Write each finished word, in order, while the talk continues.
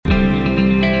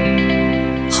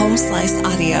Slice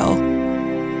Audio.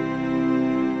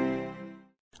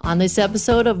 On this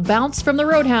episode of Bounce from the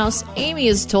Roadhouse, Amy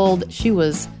is told she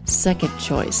was second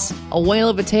choice. A whale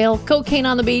of a tale, cocaine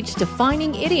on the beach,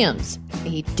 defining idioms,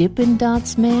 a Dippin'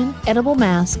 Dots man, edible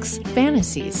masks,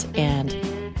 fantasies, and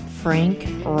Frank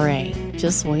Ray.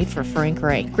 Just wait for Frank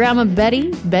Ray. Grandma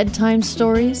Betty, bedtime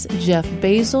stories, Jeff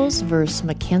Bezos versus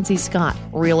Mackenzie Scott,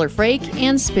 real or fake,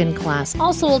 and spin class.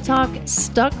 Also, we'll talk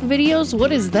stuck videos.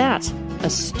 What is that? A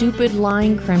stupid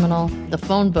lying criminal. The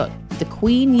phone book. The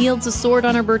Queen yields a sword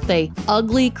on her birthday.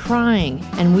 Ugly crying.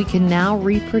 And we can now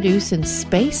reproduce in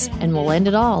space. And we'll end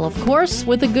it all, of course,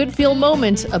 with a good feel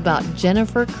moment about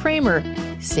Jennifer Kramer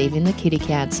saving the kitty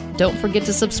cats. Don't forget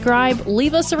to subscribe,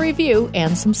 leave us a review,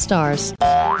 and some stars.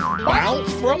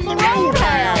 Bounce from the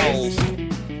Roadhouse!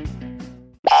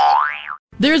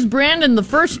 There's Brandon, the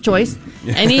first choice,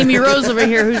 and Amy Rose over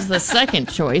here, who's the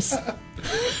second choice.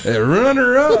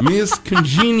 Runner-up, Miss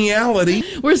Congeniality.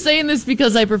 We're saying this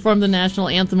because I performed the national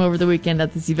anthem over the weekend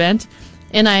at this event,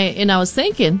 and I was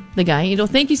thanking the guy,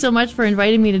 thank you so much for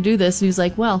inviting me to do this. And he was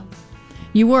like, well,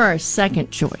 you were our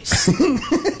second choice.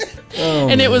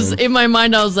 And it was, in my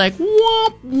mind, I was like,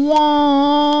 womp,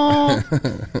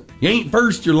 womp. You ain't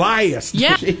first, you're last.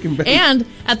 Yeah, and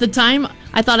at the time,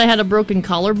 I thought I had a broken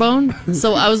collarbone,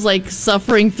 so I was like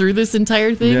suffering through this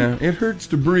entire thing. Yeah, it hurts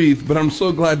to breathe, but I'm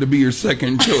so glad to be your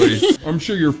second choice. I'm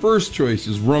sure your first choice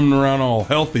is roaming around all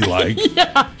healthy like.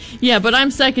 Yeah, but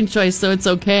I'm second choice, so it's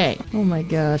okay. Oh my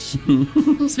gosh.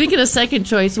 Speaking of second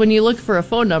choice, when you look for a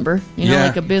phone number,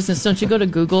 like a business, don't you go to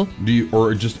Google? Do you,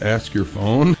 or just ask your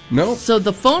phone? No. So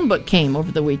the phone book came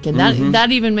over the weekend.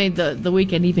 That even made the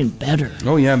weekend even better.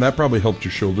 Oh yeah, that probably helped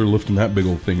your shoulder lifting that big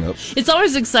old thing up. It's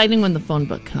always exciting when the phone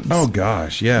book comes. Oh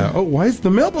gosh, yeah. Oh, why is the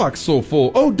mailbox so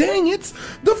full? Oh dang, it's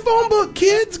the phone book,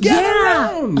 kids. Gather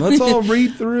around. Let's all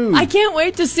read through. I can't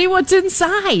wait to see what's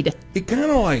inside. It kind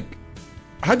of like,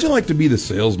 how'd you like to be the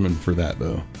salesman for that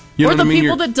though? You or know the what I mean?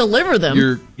 people that deliver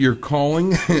them. You're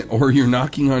calling or you're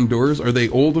knocking on doors. Are they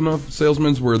old enough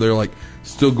salesmen where they're like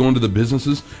still going to the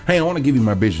businesses? Hey, I want to give you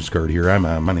my business card here.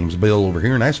 My name's Bill over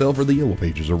here, and I sell for the Yellow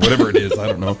Pages or whatever it is. I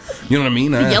don't know. You know what I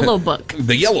mean? The Yellow Book.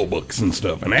 The Yellow Books and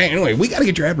stuff. And anyway, we got to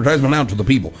get your advertisement out to the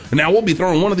people. And now we'll be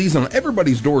throwing one of these on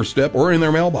everybody's doorstep or in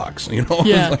their mailbox.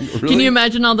 Yeah. Like, really? Can you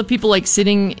imagine all the people like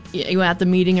sitting at the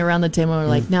meeting around the table and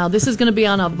like, now this is going to be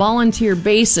on a volunteer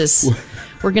basis.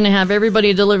 We're going to have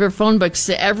everybody deliver phone books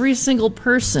to every single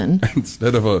person.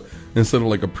 Instead of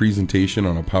like a presentation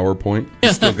on a PowerPoint,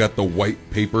 he's still got the white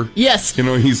paper. Yes.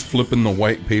 He's flipping the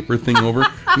white paper thing over.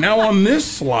 Now on this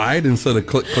slide, instead of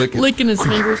click, licking his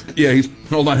fingers. Yeah,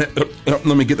 hold on. Let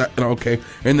me get that. Okay.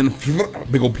 And then a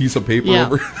big old piece of paper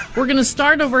over. We're going to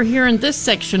start over here in this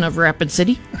section of Rapid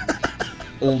City.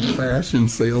 Old-fashioned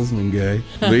salesman guy.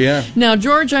 But yeah. Now,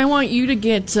 George, I want you to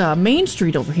get Main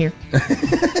Street over here.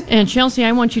 And Chelsea,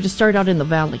 I want you to start out in the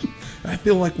valley. I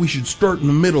feel like we should start in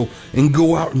the middle and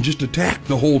go out and just attack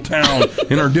the whole town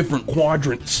in our different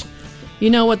quadrants. You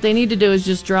know, what they need to do is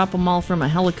just drop them all from a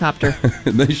helicopter.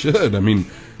 They should. I mean,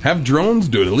 have drones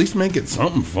do it. At least make it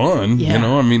something fun.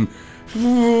 Yeah.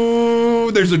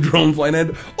 There's a drone flying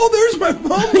ahead. Oh, there's my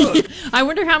phone book. I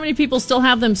wonder how many people still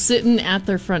have them sitting at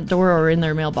their front door or in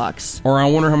their mailbox. Or I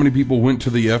wonder how many people went to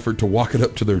the effort to walk it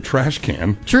up to their trash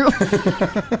can. True.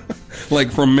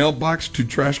 Like from mailbox to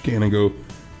trash can and go,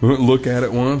 look at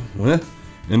it one,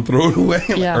 and throw it away.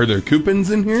 Yeah. Are there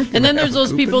coupons in here? And then there's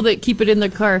those people that keep it in their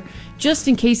car just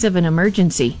in case of an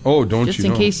emergency. Oh, don't just you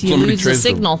know? in case you Somebody lose the tries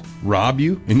signal. To rob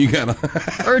you, and you gotta.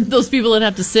 Or those people that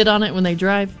have to sit on it when they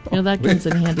drive. That comes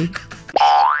in handy.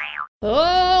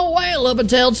 Oh, whale of a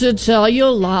tale to tell you,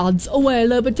 lads. A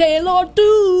whale of a tale or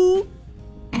two.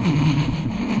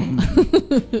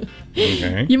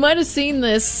 Okay. You might have seen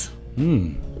this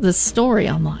story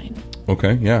online.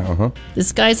 Okay, yeah,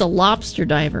 This guy's a lobster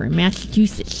diver in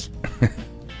Massachusetts.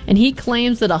 And he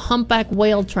claims that a humpback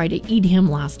whale tried to eat him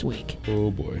last week.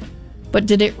 Oh, boy. But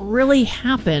did it really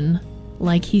happen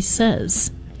like he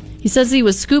says? He says he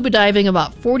was scuba diving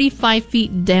about 45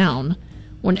 feet down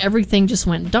when everything just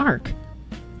went dark.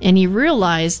 And he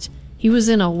realized he was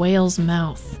in a whale's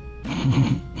mouth.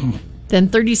 Then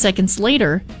 30 seconds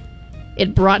later,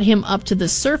 it brought him up to the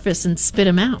surface and spit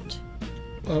him out.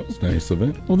 That was nice of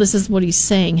it. Well, this is what he's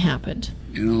saying happened.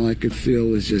 And all I could feel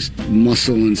was just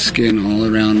muscle and skin all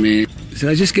around me. Did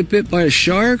I just get bit by a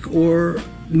shark? Or,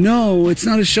 no, it's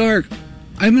not a shark.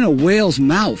 I'm in a whale's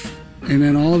mouth. And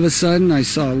then all of a sudden I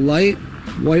saw light,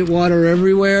 white water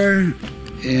everywhere,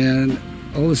 and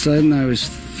all of a sudden I was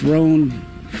thrown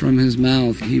from his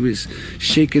mouth. He was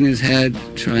shaking his head,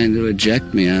 trying to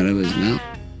eject me out of his mouth.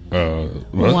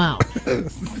 What? Wow.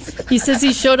 He says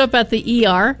he showed up at the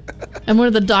ER And one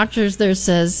of the doctors there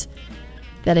says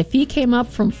that if he came up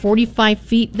from 45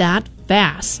 feet that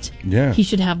fast, Yeah. he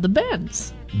should have the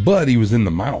bends. But he was in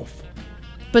the mouth.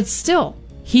 But still,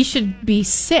 he should be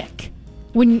sick.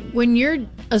 When you're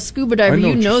a scuba diver, I know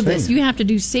you what know you're this. saying. You have to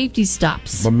do safety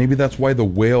stops. But maybe that's why the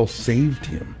whale saved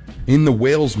him. In the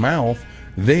whale's mouth,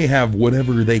 they have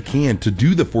whatever they can to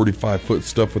do the 45-foot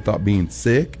stuff without being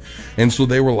sick. And so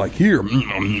they were like, here. Put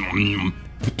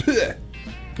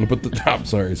the top.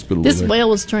 Sorry, I spit a little This there. whale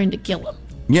was trying to kill him.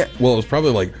 Yeah, well, it was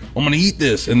probably like, I'm going to eat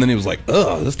this. And then he was like,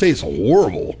 ugh, this tastes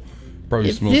horrible. Probably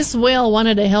If smells. this whale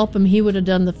wanted to help him, he would have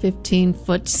done the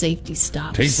 15-foot safety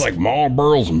stops. Tastes like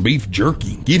Marlboros and beef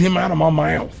jerky. Get him out of my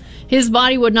mouth. His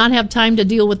body would not have time to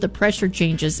deal with the pressure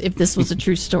changes if this was a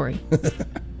true story.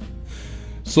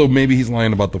 So maybe he's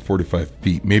lying about the 45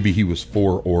 feet. Maybe he was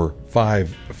 4 or 5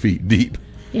 feet deep.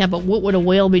 Yeah, but what would a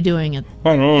whale be doing? I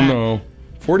don't know.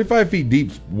 45 feet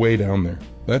deep's way down there.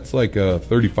 That's like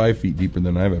 35 feet deeper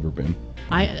than I've ever been.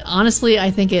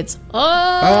 I think it's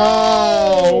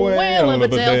Oh, whale of a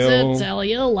tail to tell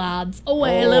you lads. A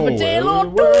whale of a tail or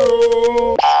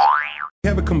two.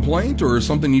 Have a complaint or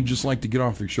something you'd just like to get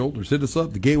off your shoulders? Hit us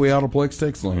up, the Gateway Autoplex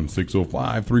text line,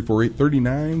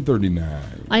 605-348-3939.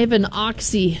 I have an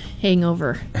oxy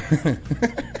hangover. I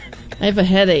have a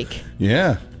headache.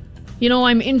 Yeah, You know,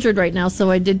 I'm injured right now, so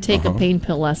I did take a pain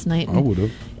pill last night. I would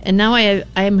have. And now I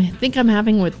think I'm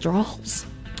having withdrawals.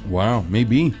 Wow,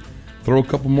 maybe. Throw a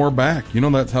couple more back. You know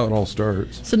that's how it all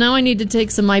starts. So now I need to take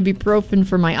some ibuprofen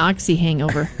for my oxy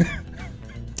hangover.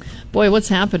 Boy, what's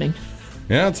happening?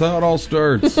 Yeah, that's how it all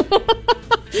starts.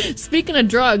 Speaking of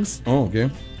drugs, Oh,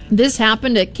 okay. this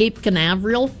happened at Cape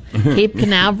Canaveral. Cape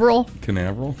Canaveral.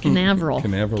 Canaveral? Canaveral.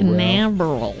 Canaveral.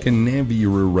 Canaveral.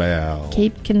 Canaveral.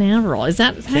 Cape Canaveral. Is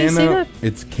that how you say that?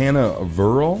 It's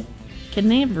Canaveral?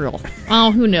 Canaveral.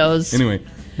 Oh, who knows? Anyway,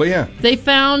 but yeah. They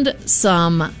found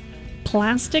some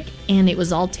plastic, and it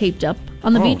was all taped up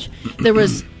on the beach. There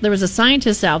was a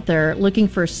scientist out there looking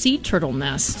for sea turtle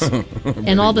nests,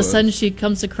 and all of a sudden she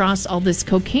comes across all this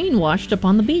cocaine washed up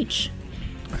on the beach.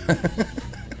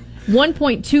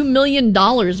 $1.2 million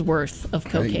worth of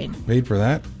cocaine. Paid for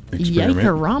that experiment.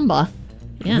 Yikes-a-ramba.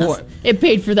 Yes. What? It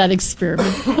paid for that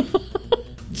experiment.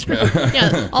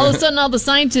 Yeah, all of a sudden all the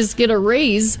scientists get a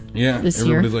raise Yeah, this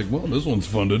year. everybody's like, well, this one's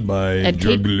funded by At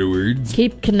drug lords.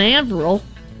 Cape Canaveral.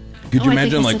 Could you I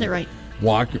think imagine, I like, said it right.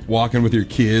 walking with your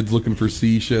kids looking for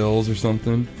seashells or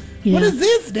something? Yeah. What is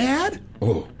this, Dad?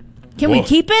 Oh. Can we Whoa.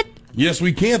 keep it? Yes,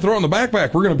 we can. Throw it in the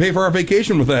backpack. We're going to pay for our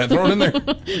vacation with that. Throw it in there.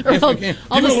 Yes, we can.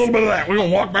 I'll Give me a just- little bit of that. We're going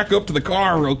to walk back up to the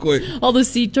car real quick. All the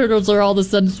sea turtles are all of a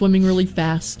sudden swimming really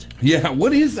fast. Yeah,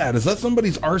 what is that? Is that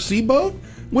somebody's RC boat?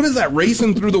 What is that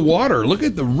racing through the water? Look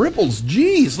at the ripples.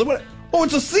 Jeez. Look what. Oh,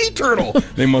 it's a sea turtle.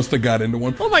 They must have got into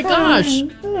one. Oh my gosh.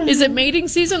 Is it mating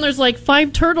season? There's like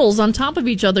 5 turtles on top of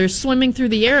each other swimming through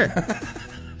the air.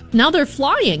 Now they're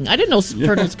flying. I didn't know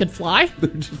turtles could fly.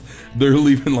 They're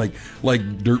leaving like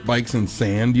dirt bikes in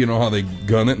sand. You know how they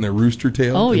gun it in their rooster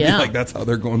tail? Oh, It'd be yeah. like that's how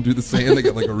they're going through the sand. They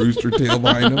got like a rooster tail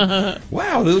behind them.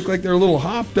 Wow, they look like they're a little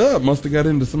hopped up. Must have got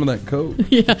into some of that coke.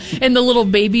 Yeah. And the little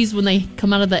babies, when they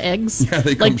come out of the eggs. Yeah,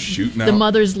 they come shooting The out.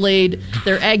 mothers laid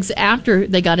their eggs after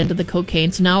they got into the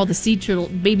cocaine. So now the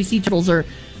baby sea turtles are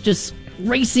just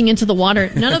racing into the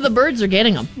water. None of the birds are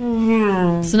getting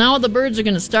them. So now the birds are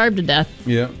going to starve to death.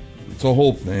 Yeah, it's a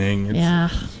whole thing. It's Yeah.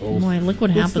 so- Boy, look what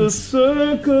happens.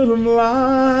 circle of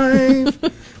life,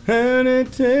 and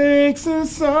it takes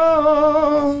us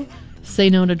all. Say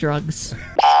no to drugs.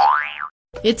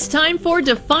 It's time for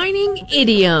Defining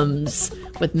Idioms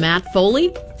with Matt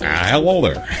Foley, Hello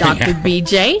there. Dr.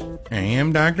 BJ, I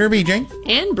am Dr. BJ.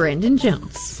 and Brandon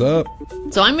Jones. What's up?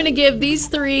 So I'm going to give these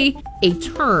 3 a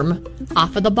term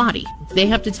off of the body. They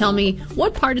have to tell me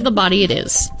what part of the body it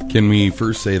is. Can we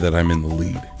first say that I'm in the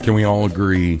lead? Can we all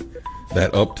agree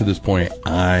that up to this point,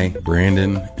 I,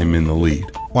 Brandon, am in the lead?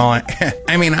 Well,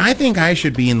 I think I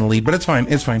should be in the lead, but it's fine.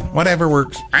 It's fine. Whatever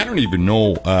works. I don't even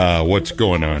know what's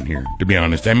going on here, to be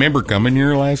honest. I remember coming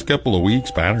here last couple of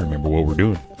weeks, but I don't remember what we're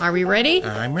doing. Are we ready?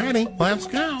 I'm ready. Let's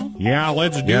go. Yeah,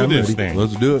 let's do I'm this ready. thing.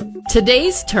 Let's do it.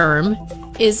 Today's term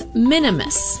is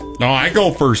minimus. No, I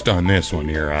go first on this one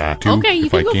here. Okay, you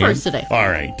if can I go first today. All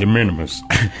right, de minimis.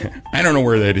 I don't know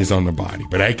where that is on the body,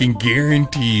 but I can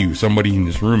guarantee you somebody in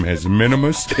this room has a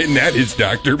minimus, and that is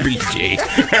Dr. BJ.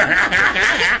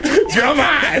 Come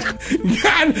on!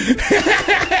 God.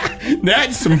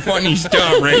 That's some funny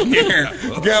stuff right there.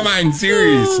 Come on,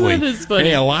 seriously. That is funny.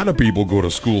 Hey, a lot of people go to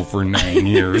school for 9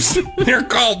 years. They're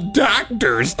called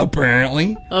doctors,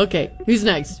 apparently. Okay, who's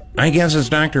next? I guess it's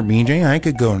Dr. BJ. I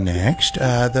could go next.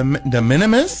 The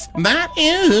minimus, that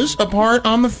is a part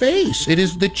on the face. It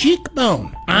is the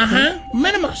cheekbone.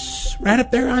 Minimus, right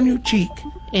up there on your cheek.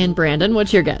 And Brandon,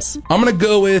 what's your guess? I'm going to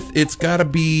go with it's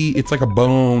like a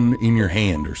bone in your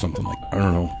hand or something like that. I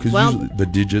don't know. Because Well- usually the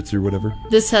digits or whatever.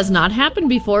 This has not happened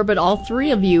before, but all three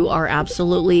of you are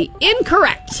absolutely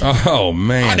incorrect. Oh, Oh,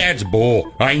 man. that's bull.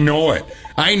 I know it.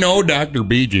 I know Dr.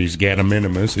 BJ's got a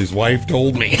minimus. His wife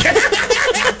told me.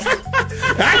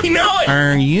 I know it.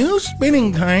 Are you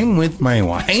spending time with my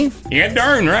wife? Yeah,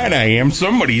 darn right I am.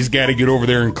 Somebody's got to get over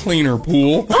there and clean her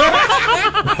pool.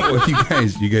 Oh,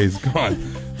 you guys, come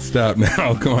on. Stop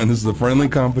now. Come on. This is a friendly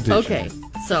competition. Okay,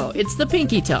 so it's the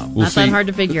pinky toe. Well, Not that see- hard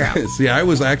to figure out. See, I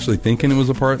was actually thinking it was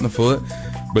a part in the foot,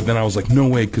 but then I was like, no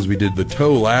way, because we did the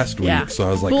toe last week. Yeah. So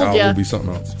I was like, Fooled oh, ya. it'll be something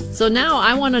else. So now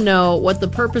I want to know what the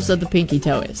purpose of the pinky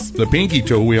toe is. The pinky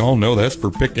toe, we all know that's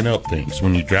for picking up things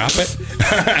when you drop it.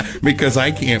 Because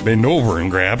I can't bend over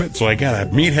and grab it, so I got to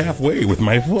meet halfway with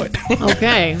my foot.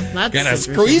 Okay, that's Gotta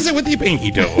squeeze it with your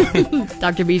pinky toe.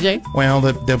 Dr. BJ? Well,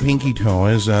 the pinky toe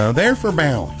is there for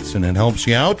balance, and it helps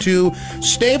you out to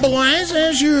stabilize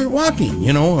as you're walking.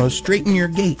 Straighten your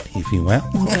gait, if you will.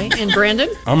 Okay, and Brandon?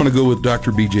 I'm going to go with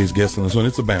Dr. BJ's guess on this one.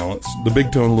 It's a balance. The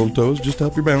big toe and little toes just to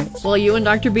help your balance. Well, you and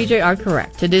Dr. BJ are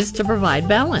correct. It is to provide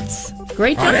balance.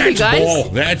 Great job, you That's guys.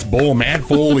 bull. That's bull. Matt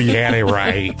Foley had it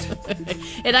right.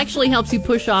 It actually helps you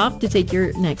push off to take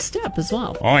your next step as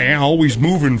well. Oh, yeah, always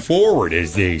moving forward,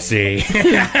 as they say.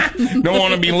 Don't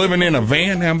want to be living in a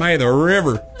van down by the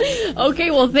river.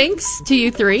 Okay, well, thanks to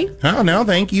you three. Oh, no,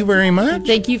 thank you very much.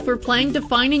 Thank you for playing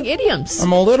Defining Idioms.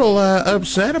 I'm a little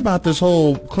upset about this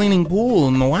whole cleaning pool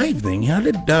and the wife thing. How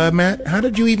did Matt? How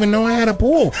did you even know I had a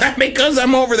pool? Because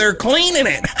I'm over there cleaning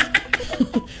it.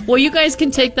 Well, you guys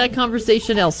can take that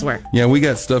conversation elsewhere. Yeah, we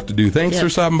got stuff to do. Thanks Yep. for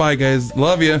stopping by, guys.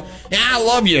 Love you. Yeah, I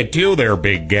love you too there,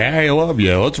 big guy. I love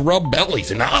you. Let's rub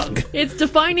bellies and hug. It's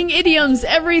Defining Idioms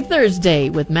every Thursday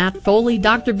with Matt Foley,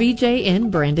 Dr. BJ,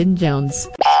 and Brandon Jones.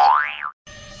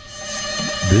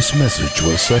 This message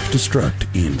will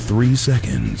self-destruct in 3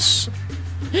 seconds.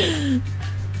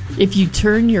 If you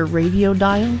turn your radio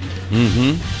dial,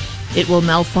 it will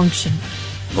malfunction.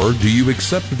 Or do you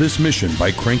accept this mission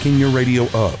by cranking your radio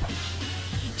up?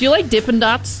 Do you like Dippin'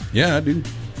 Dots? Yeah, I do.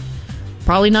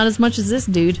 Probably not as much as this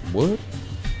dude. What?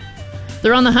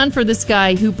 They're on the hunt for this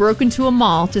guy who broke into a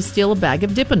mall to steal a bag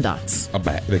of Dippin' Dots. A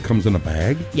bag that comes in a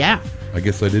bag? Yeah. I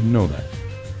guess I didn't know that.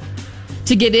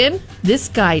 To get in, this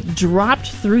guy dropped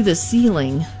through the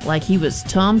ceiling like he was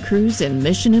Tom Cruise in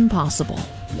Mission Impossible.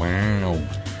 Wow.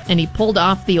 And he pulled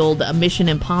off the old Mission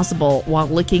Impossible while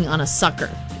licking on a sucker,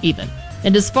 even.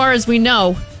 And as far as we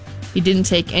know, he didn't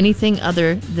take anything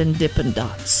other than Dippin'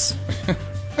 Dots.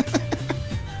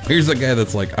 Here's a guy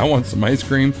that's like, I want some ice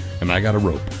cream and I got a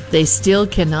rope. They still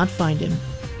cannot find him.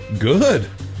 Good.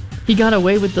 He got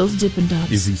away with those Dippin'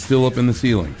 Dots. Is he still up in the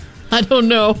ceiling? I don't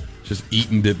know. Just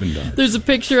eating Dippin' Dots. There's a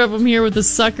picture of him here with a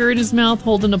sucker in his mouth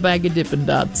holding a bag of Dippin'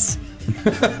 Dots.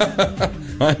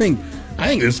 I think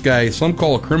this guy, some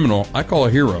call a criminal, I call a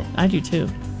hero. I do too.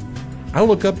 I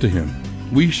look up to him.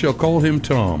 We shall call him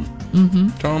Tom. Mm-hmm.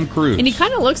 Tom Cruise. And he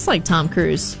kind of looks like Tom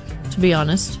Cruise, to be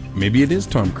honest. Maybe it is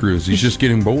Tom Cruise. He's just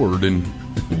getting bored and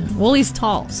Well, he's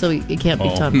tall, so it can't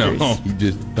be Tom no, Cruise. he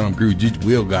just Tom Cruise, just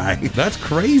wheel guy. That's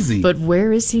crazy. But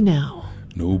where is he now?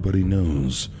 Nobody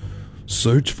knows.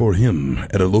 Search for him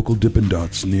at a local Dippin'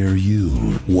 Dots near you.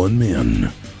 One man,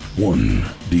 one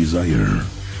desire.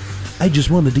 I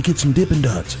just wanted to get some Dippin'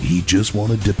 Dots. He just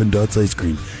wanted Dippin' Dots ice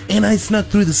cream. And I snuck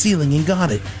through the ceiling and got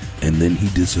it. And then he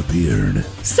disappeared.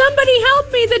 Somebody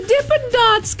help me! The Dippin'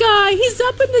 Dots guy! He's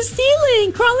up in the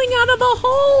ceiling, crawling out of a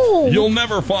hole! You'll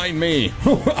never find me.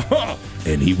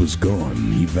 And he was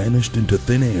gone. He vanished into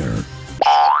thin air.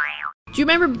 Do you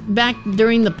remember back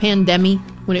during the pandemic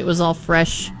when it was all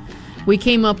fresh? We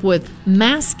came up with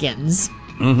maskins.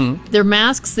 Mm-hmm. They're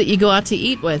masks that you go out to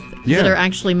eat with Yeah. that are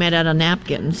actually made out of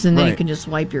napkins, and then you Right. can just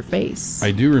wipe your face.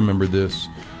 I do remember this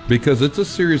because it's a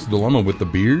serious dilemma with the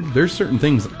beard. There's certain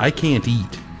things I can't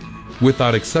eat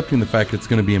without accepting the fact it's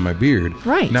going to be in my beard.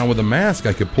 Right. Now with a mask,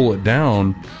 I could pull it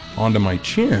down onto my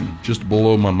chin, just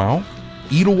below my mouth,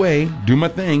 eat away, do my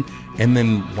thing, and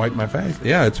then wipe my face.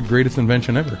 Yeah, it's the greatest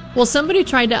invention ever. Well, somebody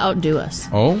tried to outdo us.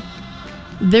 Oh?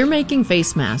 They're making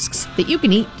face masks that you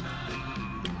can eat.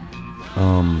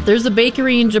 There's a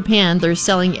bakery in Japan. They're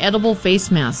selling edible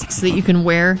face masks that you can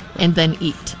wear and then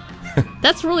eat.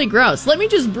 That's really gross. Let me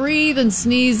just breathe and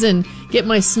sneeze and get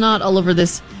my snot all over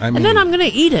this, I and mean- then I'm going to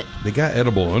eat it. They got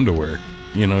edible underwear.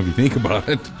 You know, if you think about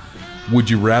it. Would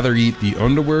you rather eat the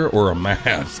underwear or a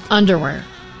mask? Underwear.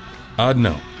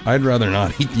 No. I'd rather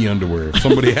not eat the underwear. If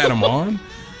somebody had them on,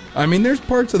 I mean, there's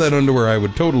parts of that underwear I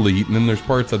would totally eat, and then there's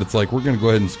parts that it's like, we're going to go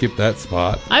ahead and skip that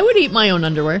spot. I would eat my own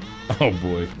underwear. Oh,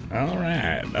 boy. All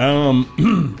right.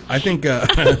 I think...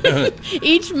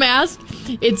 Each mask,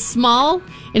 it's small,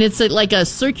 and it's like a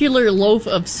circular loaf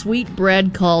of sweet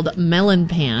bread called melon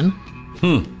pan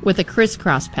with a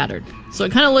crisscross pattern. So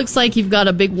it kind of looks like you've got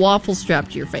a big waffle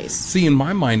strapped to your face. See, in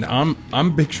my mind,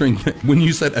 I'm picturing, when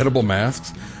you said edible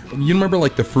masks, you remember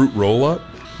like the fruit roll-up?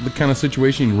 The kind of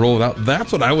situation you roll it out.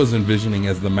 That's what I was envisioning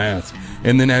as the mask.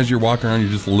 And then as you're walking around,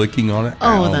 you're just licking on it.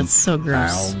 Oh, Ow, that's so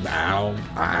gross. Ow, ow,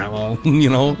 ow, you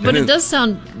know? But And it does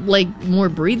sound like more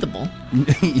breathable,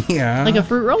 Yeah. like a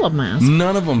fruit roll-up mask.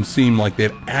 None of them seem like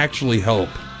they'd actually help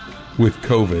with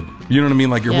COVID. You know what I mean?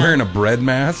 Like you're Yeah. wearing a bread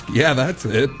mask. Yeah, that's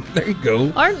it. There you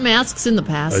go. Aren't masks in the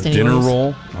past A dinner anyways?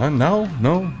 roll.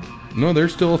 No, they're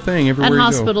still a thing everywhere At you go.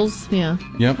 hospitals, yeah.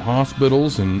 Yep,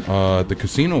 hospitals, and at the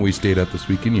casino we stayed at this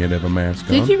weekend, you had to have a mask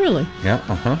on. Did you really? Yeah,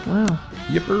 Wow.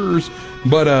 Yippers.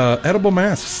 But edible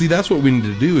masks, see, that's what we need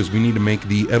to do, is we need to make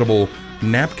the edible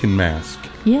napkin mask.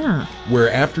 Yeah. Where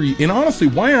after you, and honestly,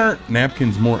 why aren't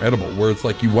napkins more edible? Where it's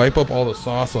like you wipe up all the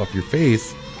sauce off your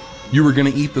face, you were going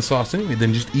to eat the sauce anyway,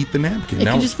 then just eat the napkin. It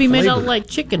Now could it's just be made out flavored. like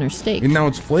chicken or steak. And now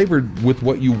it's flavored with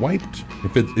what you wiped.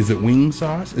 Is it wing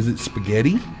sauce? Is it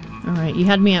spaghetti? All right, you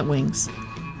had me at wings.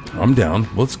 I'm down.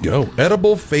 Let's go.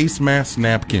 Edible face mask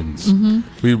napkins.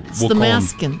 Mm-hmm. It's the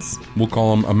maskins. We'll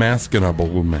call them a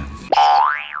maskinable mask.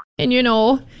 And you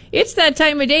know, it's that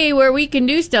time of day where we can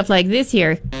do stuff like this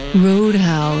here.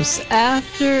 Roadhouse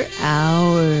After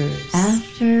Hours.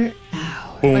 After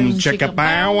Hours. Boom, chicka,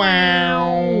 bow,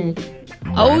 wow.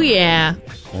 Oh, yeah.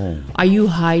 Are you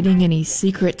hiding any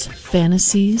secret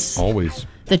fantasies Always.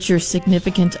 that your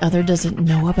significant other doesn't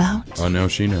know about? Oh, no,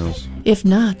 she knows. If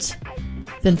not,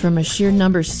 then from a sheer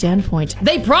numbers standpoint,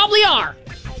 they probably are.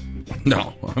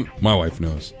 No, my wife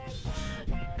knows.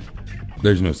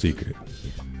 There's no secret.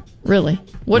 Really?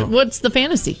 What's the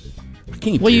fantasy? I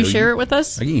can't Will you tell share it with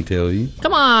us? I can't tell you.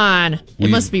 Come on. It We-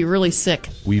 must be really sick.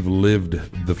 We've lived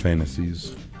the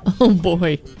fantasies. Oh,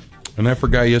 boy. And I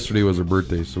forgot yesterday was her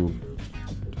birthday, so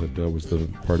that was the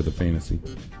part of the fantasy.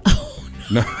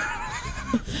 No,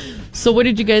 So what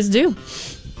did you guys do?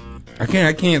 I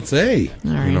can't say.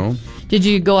 All right. You know, Did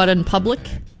you go out in public?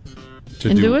 to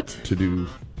And do it? To do.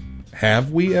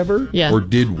 Have we ever? Yeah. Or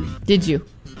did we? Did you?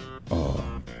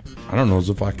 I don't know as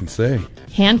if I can say.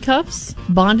 Handcuffs?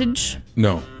 Bondage?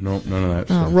 No, none of that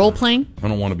stuff. Role playing? I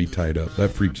don't want to be tied up. That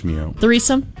freaks me out.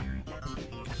 Threesome?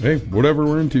 Hey, whatever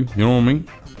we're into. You know what I mean?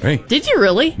 Hey, Did you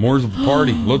really? more's of a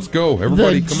party. Let's go.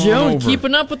 Everybody The come on over.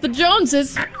 Keeping up with the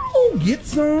Joneses. Oh, get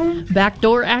some.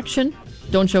 Backdoor action?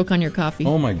 Don't choke on your coffee.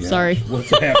 Oh, my God. Sorry. What's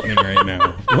happening right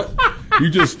now? What? You're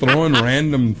just throwing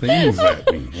random things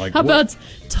at me. Like How what? about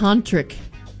tantric?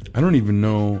 I don't even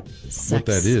know what Sex.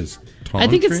 that is. I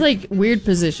think it's Tantric? like weird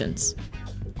positions.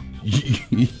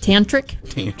 Tantric?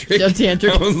 Tantric. No, tantric.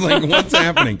 I was like, what's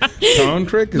happening?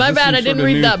 Tantric? Is My this bad, some I sort didn't of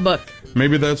read new- that book.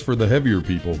 Maybe that's for the heavier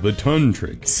people. The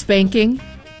tantric. Spanking?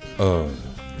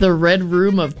 The Red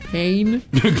Room of Pain?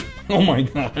 Oh my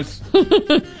gosh.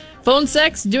 Phone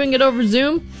sex? Doing it over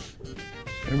Zoom?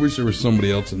 I wish there was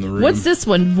somebody else in the room. What's this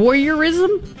one?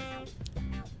 Voyeurism?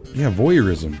 Yeah,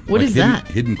 voyeurism. What is that?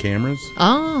 Hidden cameras.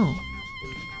 Oh.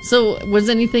 So, was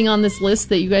anything on this list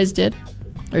that you guys did?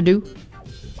 Or do?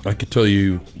 I could tell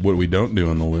you what we don't do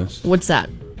on the list. What's that?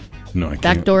 No, I can't.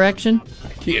 Backdoor action? I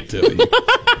can't tell you.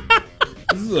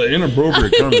 This is an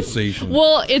inappropriate conversation.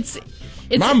 Well, it's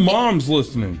My mom's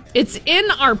listening. it's in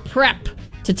our prep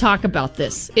to talk about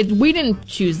this. We didn't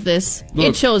choose this. It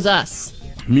Look. chose us.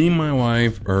 Me and my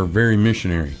wife are very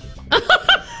missionary.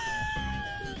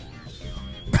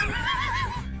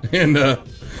 And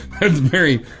that's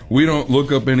very, we don't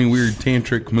look up any weird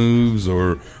tantric moves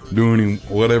or do any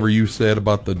whatever you said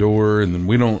about the door, and then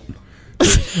we don't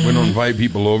invite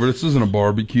people over. This isn't a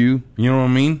barbecue. You know what I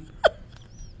mean?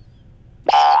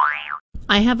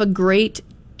 I have a great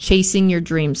chasing your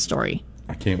dreams story.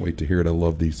 I can't wait to hear it. I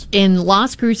love these. In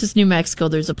Las Cruces, New Mexico,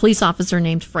 there's a police officer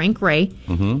named Frank Ray,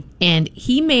 and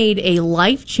he made a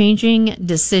life-changing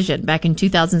decision back in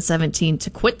 2017 to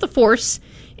quit the force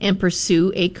and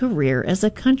pursue a career as a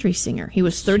country singer. He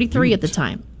was 33 at the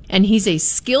time, and he's a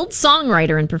skilled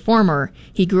songwriter and performer.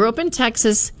 He grew up in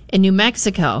Texas and New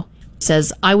Mexico.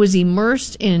 Says, I was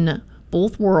immersed in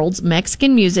both worlds,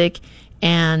 Mexican music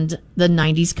and the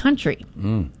 90s country.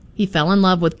 He fell in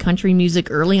love with country music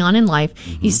early on in life.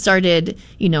 He started,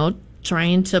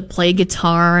 trying to play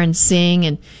guitar and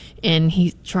sing, and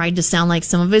he tried to sound like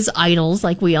some of his idols,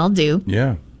 like we all do.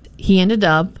 Yeah. He ended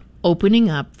up opening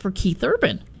up for Keith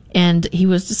Urban, and he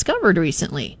was discovered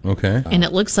recently. Okay. And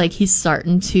it looks like he's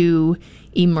starting to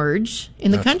emerge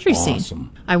in the country scene.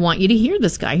 awesome. I want you to hear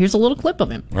this guy. Here's a little clip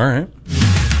of him. All right.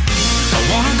 I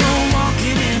wanna go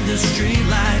walking in the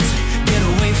streetlights, get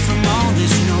away from all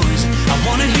this noise. I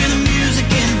wanna hear the music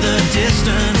in the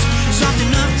distance, soft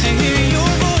enough to hear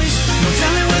your voice. Don't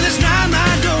tell me where this night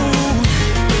might go.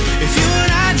 If you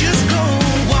and I just go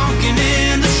walking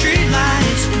in the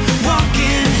streetlights,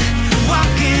 walking,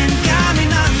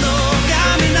 caminando.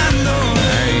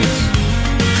 Nice.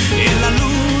 En la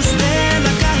luz de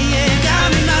la calle,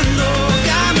 caminando.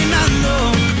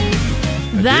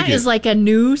 That dig is it. like a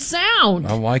new sound.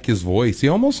 I like his voice. He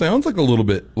almost sounds like a little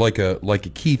bit like a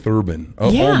Keith Urban,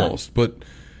 Yeah. almost. But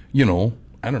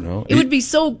I don't know. It would be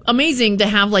so amazing to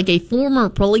have like a former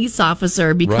police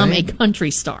officer become Right. a country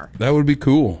star. That would be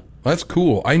cool. That's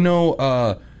cool. I know.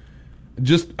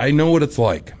 I know what it's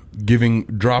like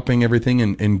dropping everything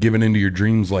and giving into your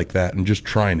dreams like that and just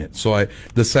trying it. So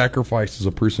the sacrifices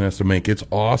a person has to make. It's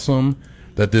awesome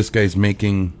that this guy's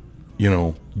making,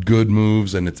 good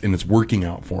moves and it's working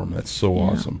out for him. That's so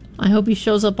awesome. I hope he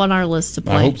shows up on our list to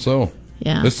play. I hope so.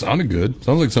 Yeah. This sounded good.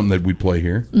 Sounds like something that we'd play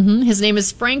here. His name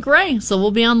is Frank Ray, so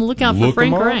we'll be on the lookout for Look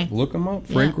Frank him up. Ray. Look him up.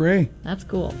 Frank Yeah. Ray. That's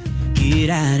cool. Get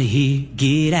out of here,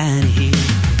 get out of here.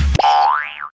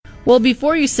 Well,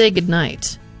 before you say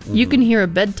goodnight, you can hear a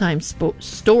bedtime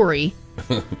story.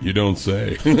 You don't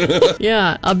say.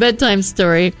 Yeah, a bedtime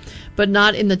story, but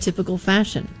not in the typical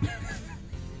fashion.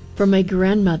 From a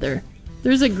grandmother.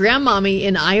 There's a grandmommy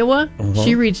in Iowa.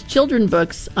 She reads children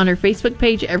books on her Facebook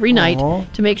page every night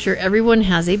to make sure everyone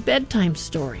has a bedtime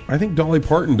story. I think Dolly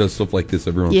Parton does stuff like this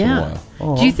every once in a Yeah.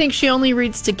 while. Do you think she only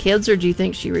reads to kids, or do you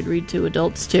think she would read to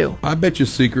adults too? I bet you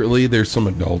secretly there's some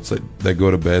adults that go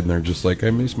to bed and they're just like,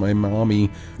 I miss my mommy.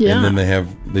 Yeah. And then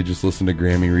they just listen to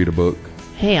Grammy read a book.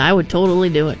 Hey, I would totally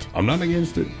do it. I'm not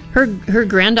against it. Her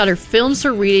granddaughter films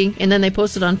her reading, and then they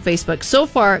post it on Facebook. So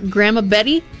far, Grandma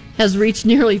Betty has reached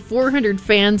nearly 400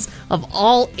 fans of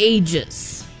all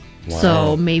ages. Wow.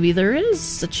 So maybe there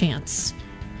is a chance.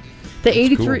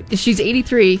 She's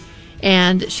 83,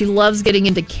 and she loves getting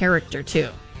into character too.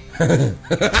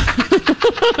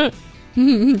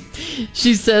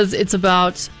 She says it's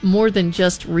about more than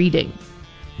just reading.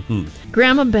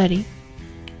 Grandma Betty.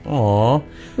 Aw.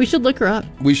 We should look her up.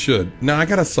 We should. Now, I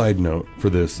got a side note for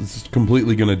this. This is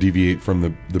completely going to deviate from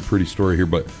the pretty story here,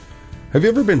 but have you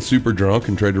ever been super drunk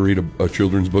and tried to read a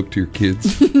children's book to your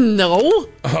kids? No.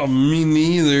 Oh, me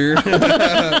neither.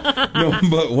 No,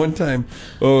 but one time,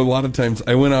 a lot of times,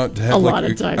 I went out to have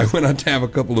I went out to have a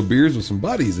couple of beers with some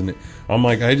buddies, and I'm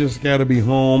like, I just got to be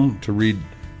home to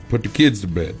put the kids to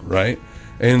bed, right?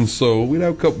 And so we'd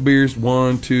have a couple beers,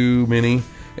 1, 2, many,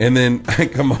 and then I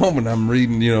come home and I'm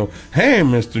reading, hey,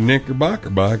 Mr. Knickerbocker,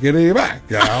 buckety back,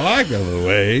 I like the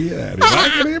way that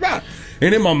buckety back.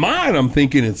 And in my mind, I'm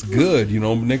thinking it's good,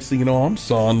 Next thing you know, I'm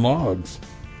sawing logs.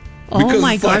 Oh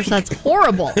my gosh, that's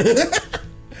horrible.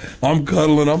 I'm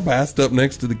cuddling. I'm passed up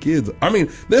next to the kids. I mean,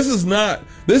 this has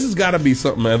got to be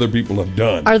something other people have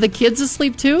done. Are the kids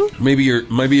asleep too? Maybe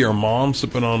your mom's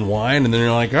sipping on wine, and then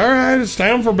you're like, all right, it's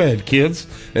time for bed, kids.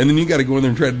 And then you got to go in there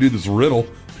and try to do this riddle.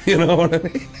 You know what I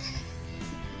mean?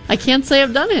 I can't say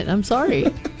I've done it. I'm sorry.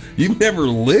 You've never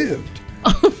lived.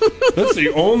 That's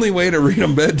the only way to read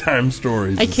them bedtime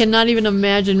stories. I cannot even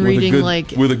imagine reading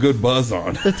with a good buzz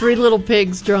on. The Three Little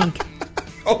Pigs drunk.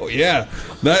 Oh yeah,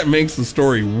 that makes the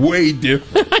story way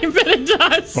different. I bet it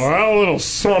does. Oh, little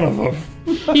son of a.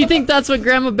 You think that's what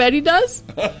Grandma Betty does?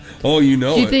 Oh, you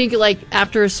know Do you it. think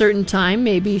after a certain time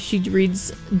maybe she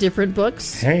reads different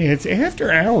books? Hey, it's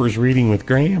after hours reading with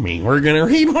Grammy. We're going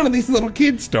to read one of these little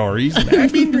kid stories, and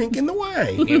I've been drinking the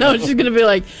wine. No, she's going to be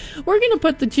like, we're going to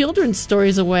put the children's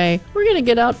stories away. We're going to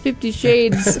get out 50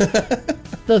 Shades,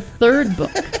 the third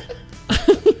book.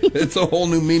 It's a whole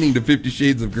new meaning to 50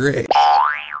 Shades of Grey.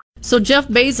 So Jeff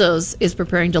Bezos is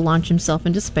preparing to launch himself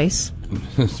into space.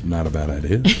 That's not a bad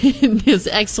idea. His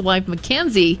ex-wife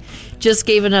Mackenzie just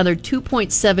gave another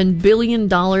 $2.7 billion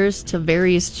to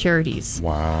various charities.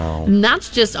 Wow. And that's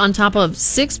just on top of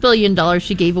 $6 billion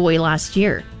she gave away last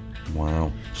year.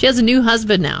 Wow. She has a new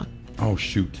husband now. Oh,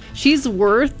 shoot. She's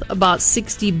worth about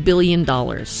 $60 billion.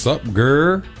 Sup,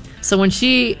 grr? So when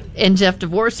she and Jeff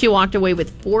divorced, she walked away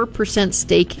with 4%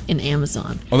 stake in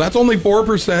Amazon. Oh, that's only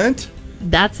 4%?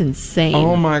 That's insane.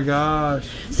 Oh, my gosh.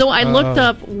 So I looked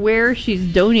up where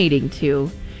she's donating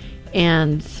to,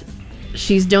 and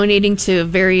she's donating to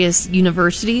various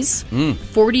universities,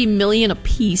 $40 million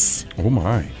apiece. Oh,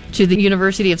 my. to the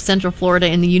University of Central Florida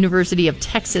and the University of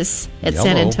Texas at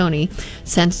San Antonio,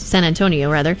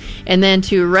 and then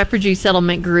to refugee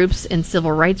settlement groups and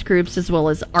civil rights groups, as well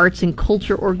as arts and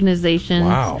culture organizations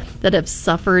that have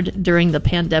suffered during the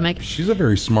pandemic. She's a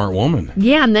very smart woman.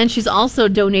 Yeah, and then she's also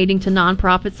donating to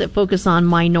nonprofits that focus on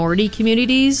minority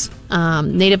communities,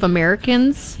 Native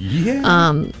Americans,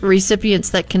 recipients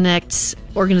that connect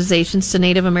organizations to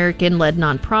Native American-led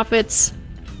nonprofits.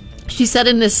 She said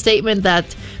in this statement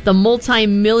that the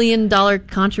multi-million-dollar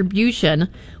contribution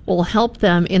will help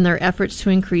them in their efforts to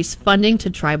increase funding to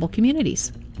tribal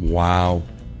communities. Wow.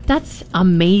 That's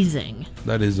amazing.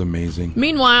 That is amazing.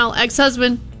 Meanwhile,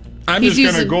 ex-husband, I'm just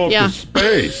going to go up to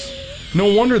space.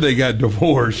 No wonder they got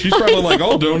divorced. She's probably like,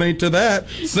 I'll donate to that.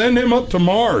 Send him up to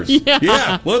Mars.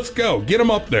 Yeah, let's go. Get him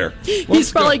up there.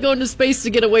 He's probably going to space to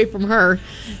get away from her.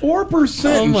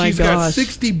 4%. Oh my She's got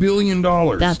 $60 billion.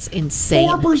 That's insane.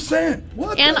 4%.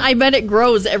 What? And I bet it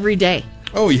grows every day.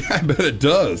 Oh, yeah, I bet it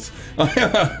does.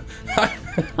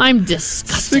 I'm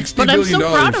disgusted, $60 but I'm billion.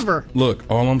 so proud of her. Look,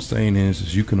 all I'm saying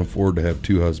is you can afford to have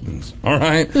 2 husbands. All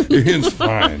right? It's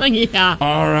fine. Yeah.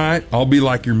 All right? I'll be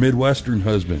like your Midwestern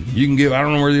husband. You can give, I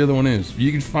don't know where the other one is.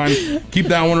 You can keep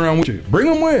that one around with you. Bring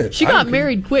them with. She got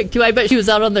married quick, too. I bet she was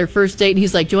out on their first date, and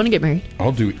he's like, do you want to get married?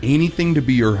 I'll do anything to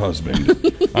be your husband.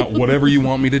 Whatever you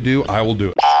want me to do, I will do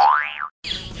it.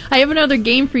 I have another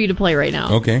game for you to play right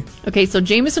now. Okay. Okay, so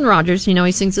Jameson Rogers, you know,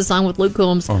 he sings the song with Luke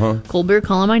Combs, Cold Beer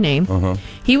Calling My Name.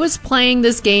 He was playing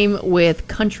this game with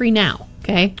Country Now,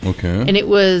 okay? Okay. And it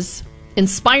was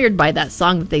inspired by that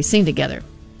song that they sing together.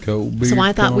 Cold beer So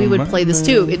I thought we would play this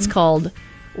too. name. It's called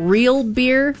Real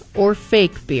Beer or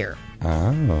Fake Beer.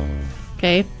 Oh.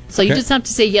 Okay? So you Okay. just have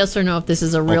to say yes or no if this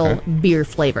is a real Okay. beer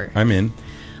flavor. I'm in.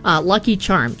 Lucky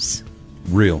Charms.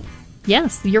 Real.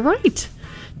 Yes, you're right.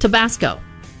 Tabasco.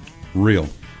 Real.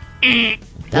 That's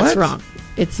What? wrong.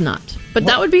 It's not. But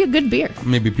that would be a good beer.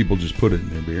 Maybe people just put it in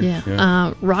their beer.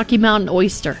 Yeah. Rocky Mountain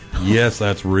Oyster. Yes,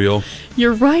 that's real.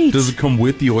 You're right. Does it come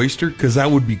with the oyster? Because that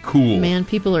would be cool. Man,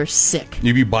 people are sick.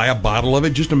 If you buy a bottle of it,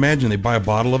 just imagine they buy a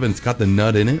bottle of it and it's got the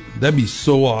nut in it. That'd be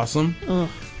so awesome. Ugh.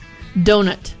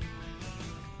 Donut.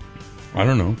 I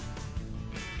don't know.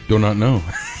 Do not know.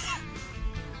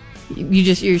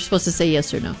 You're supposed to say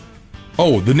yes or no.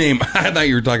 Oh, the name. I thought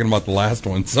you were talking about the last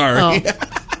one. Sorry. Oh.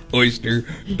 Oyster,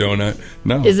 donut.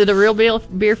 No. Is it a real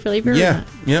beer flavor? or Yeah. not?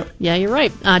 Yep. Yeah, you're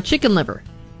right. Chicken liver.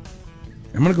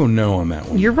 I'm going to go no on that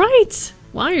one. You're right.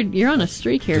 Wow, you're on a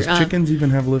streak here. Does chickens even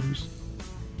have livers?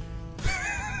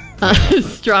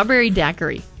 Strawberry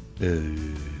daiquiri.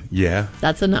 Yeah.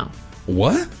 That's a no.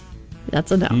 What?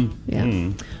 That's a no.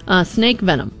 Yeah. Snake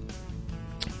venom.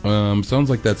 Sounds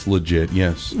like that's legit,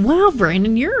 yes. Wow,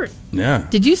 Brandon, Yeah.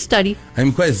 Did you study?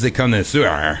 I'm quite the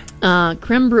connoisseur.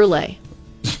 Creme brulee.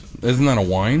 Isn't that a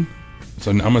wine?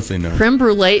 So I'm going to say no. Creme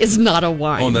brulee is not a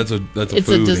wine. Oh, that's a It's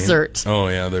food, a dessert. Oh,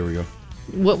 yeah, there we go.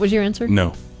 What was your answer?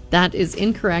 No. That is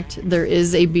incorrect. There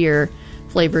is a beer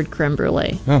flavored creme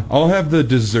brulee. Oh, I'll have the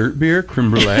dessert beer,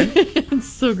 creme brulee. It's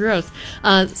so gross.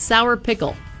 Sour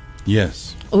pickle.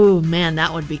 Yes. Oh, man,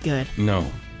 that would be good. No.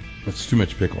 That's too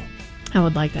much pickle. I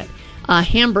would like that.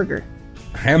 Hamburger.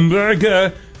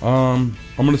 Hamburger. I'm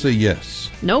going to say yes.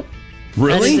 Nope.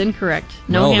 Really? That is incorrect.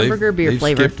 No hamburger beer they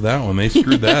flavor. skipped that one. They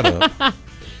screwed that up.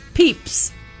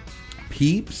 Peeps.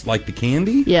 Peeps? Like the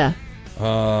candy? Yeah.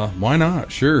 Why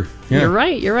not? Sure. Yeah.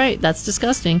 You're right. That's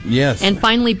disgusting. Yes. And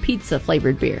finally, pizza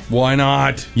flavored beer. Why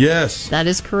not? Yes. That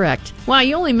is correct. Wow,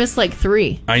 you only missed like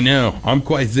 3. I know. I'm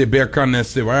quite the beer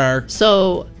connoisseur.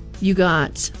 So you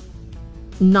got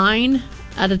 9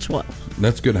 out of 12.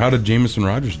 That's good. How did Jameson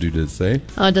Rogers do, did it say?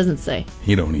 Oh, it doesn't say.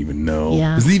 He don't even know.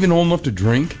 Yeah. Is he even old enough to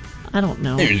drink? I don't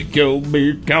know. There's a cold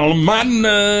beer calling my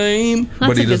name.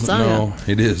 But he a good doesn't song, know.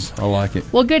 It is. I like it.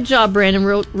 Well, good job, Brandon.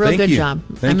 Real Thank good you. job.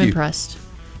 Thank I'm you. impressed.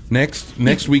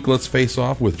 Next week, let's face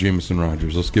off with Jameson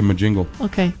Rogers. Let's give him a jingle.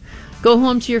 Okay. Go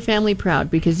home to your family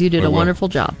proud because you did I a will. wonderful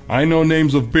job. I know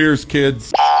names of beers,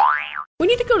 kids. We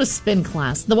need to go to spin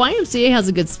class. The YMCA has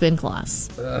a good spin class.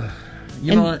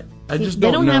 You know, I just They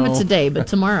don't don't know. have it today, but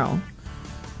tomorrow.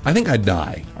 I think I'd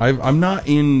die. I'm not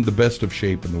in the best of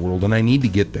shape in the world, and I need to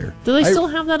get there. Do they still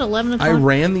have that at 11 o'clock? I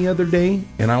ran the other day,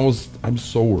 and I'm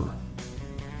sore.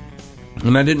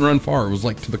 And I didn't run far. It was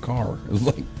like to the car. It was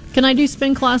like, Can I do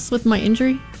spin class with my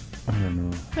injury? I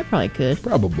don't know. I probably could.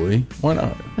 Probably. Why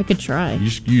not? I could try. You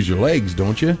just use your legs,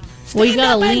 don't you? Well, you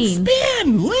gotta Stand up and lean.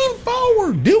 Spin. Lean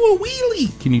forward. Do a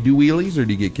wheelie. Can you do wheelies, or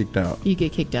do you get kicked out? You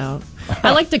get kicked out.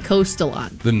 I like to coast a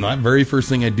lot. The very first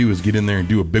thing I do is get in there and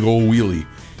do a big old wheelie.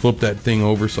 Flip that thing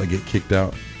over so I get kicked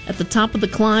out. At the top of the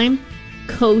climb,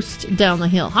 coast down the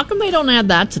hill. How come they don't add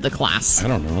that to the class? I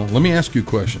don't know. Let me ask you a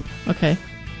question. Okay.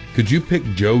 Could you pick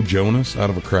Joe Jonas out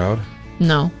of a crowd?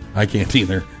 No. I can't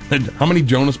either. How many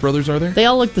Jonas brothers are there? They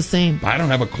all look the same. I don't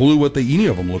have a clue what any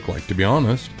of them look like, to be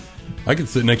honest. I could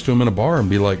sit next to him in a bar and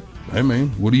be like, "Hey, man,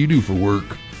 what do you do for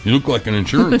work? You look like an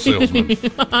insurance salesman."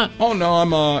 "Oh, no,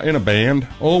 I'm in a band."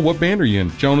 "Oh, what band are you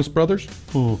in?" "Jonas Brothers."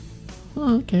 "Oh,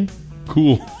 okay.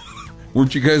 Cool."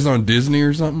 Weren't you guys on Disney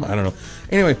or something? I don't know.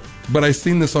 Anyway, but I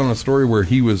seen this on a story where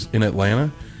he was in Atlanta,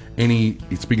 and he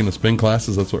speaking of spin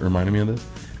classes, that's what reminded me of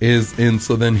this, and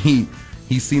so then he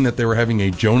seen that they were having a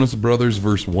Jonas Brothers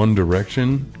versus One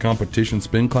Direction competition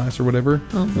spin class or whatever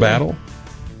battle.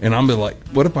 And I'm like,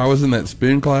 what if I was in that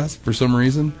spin class for some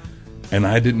reason and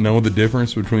I didn't know the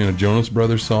difference between a Jonas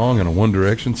Brothers song and a One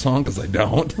Direction song? Because I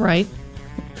don't. Right.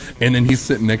 And then he's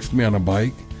sitting next to me on a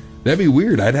bike. That'd be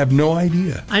weird. I'd have no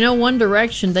idea. I know One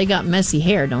Direction, they got messy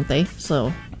hair, don't they?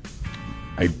 So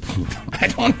I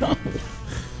don't know.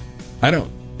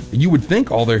 You would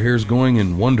think all their hair's going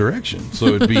in one direction. So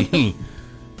it'd be...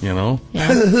 You know? Yeah.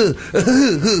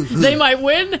 They might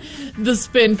win the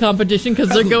spin competition because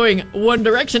they're going One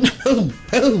Direction.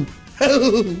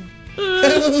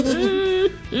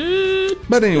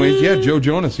 But anyways, yeah, Joe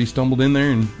Jonas, he stumbled in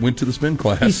there and went to the spin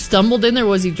class. He stumbled in there.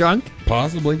 Was he drunk?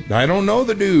 Possibly. I don't know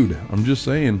the dude. I'm just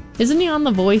saying. Isn't he on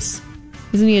The Voice?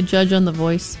 Isn't he a judge on The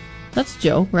Voice? That's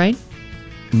Joe, right?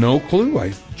 No clue.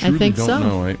 I truly think don't so.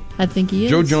 know. I think he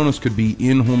is. Joe Jonas could be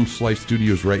in Home Slice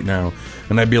Studios right now,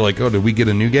 and I'd be like, "Oh, did we get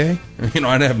a new guy?" You know,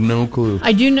 I'd have no clue.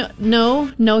 I do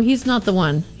know. No, he's not the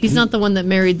one. He's not the one that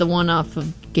married the one off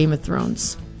of Game of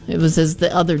Thrones. It was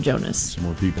the other Jonas. Some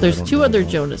more people. There's two other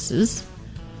Jonases.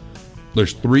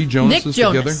 There's three Jonases Nick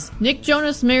Jonas. together. Nick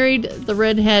Jonas married the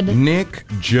redhead. Nick,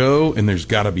 Joe, and there's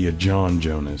got to be a John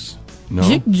Jonas. No,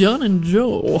 Nick, John, and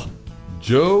Joe.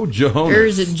 Joe Jonas. Or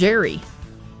is it Jerry?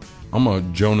 I'm a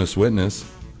Jonas witness.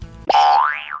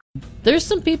 There's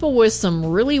some people with some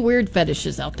really weird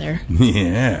fetishes out there.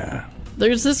 Yeah.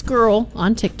 There's this girl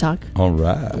on TikTok All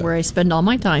right. where I spend all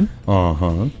my time.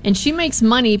 Uh-huh. And she makes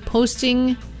money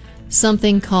posting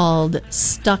something called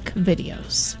stuck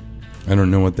videos. I don't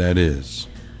know what that is.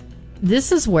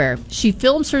 This is where she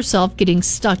films herself getting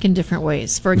stuck in different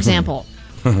ways. For example,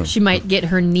 she might get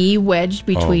her knee wedged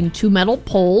between two metal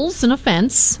poles and a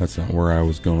fence. That's not where I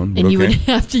was going. But And you would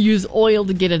okay. have to use oil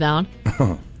to get it out.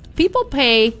 People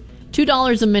pay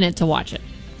 $2 a minute to watch it.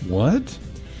 What?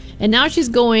 And now she's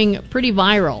going pretty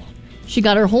viral. She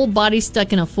got her whole body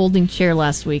stuck in a folding chair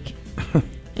last week,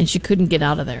 and she couldn't get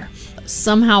out of there.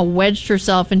 Somehow wedged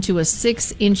herself into a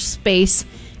 6-inch space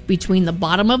between the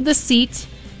bottom of the seat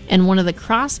and one of the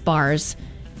crossbars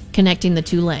connecting the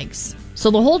two legs. So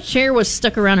the whole chair was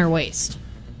stuck around her waist.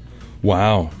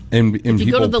 Wow. And If you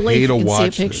people go to the link, pay you to can see a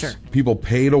watch picture. this. People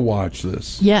pay to watch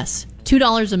this. Yes,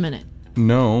 $2 a minute.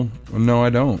 No, I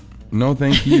don't. No,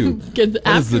 thank you. That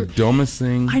is the dumbest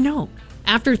thing. I know.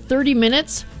 After 30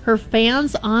 minutes, her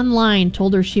fans online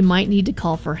told her she might need to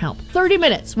call for help. 30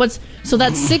 minutes. So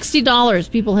that's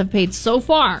 $60 people have paid so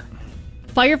far.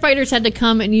 Firefighters had to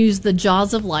come and use the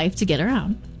jaws of life to get her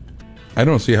out. I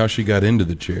don't see how she got into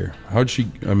the chair. I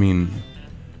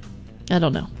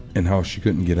don't know. And how she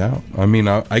couldn't get out. I mean,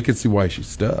 I could see why she's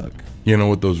stuck. You know,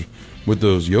 with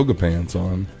those yoga pants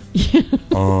on.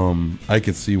 I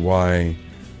could see why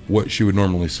what she would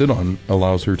normally sit on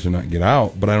allows her to not get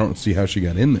out, but I don't see how she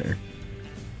got in there.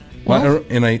 Well,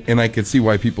 and I could see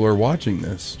why people are watching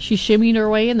this. she shimmied her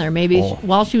way in there. Maybe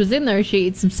while she was in there, she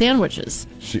ate some sandwiches.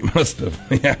 She must have.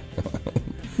 Yeah.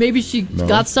 Maybe she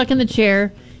got stuck in the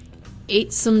chair,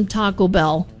 ate some Taco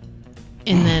Bell,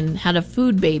 and then had a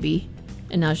food baby,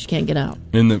 and now she can't get out.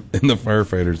 And the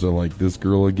firefighters are like, "This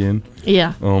girl again?"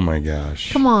 Yeah. Oh my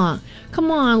gosh. Come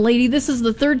on, lady. This is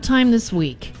the third time this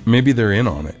week. Maybe they're in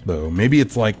on it though. Maybe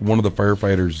it's like one of the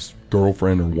firefighters'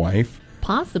 girlfriend or wife.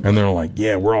 Possibly. And they're like,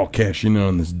 "Yeah, we're all cashing in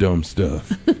on this dumb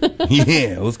stuff.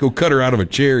 Yeah, let's go cut her out of a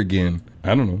chair again."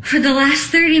 I don't know. For the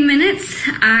last 30 minutes,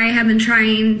 I have been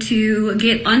trying to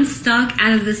get unstuck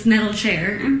out of this metal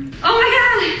chair.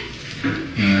 Oh my god!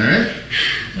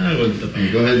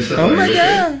 Alright. Go ahead and set Oh my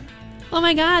god! Oh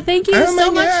my god, thank you Oh my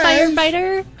so much, gosh.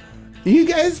 firefighter. You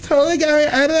guys totally got me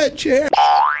out of that chair.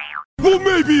 Well,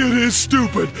 maybe it is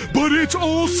stupid, but it's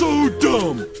also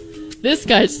dumb. This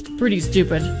guy's pretty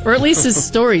stupid. Or at least his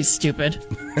story's stupid.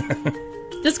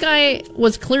 This guy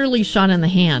was clearly shot in the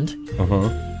hand.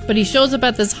 But he shows up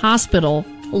at this hospital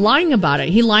lying about it.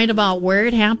 He lied about where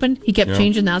it happened. He kept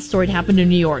changing that story. It happened in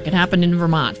New York. It happened in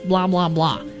Vermont. Blah, blah,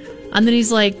 blah. And then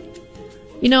he's like,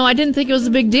 I didn't think it was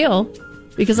a big deal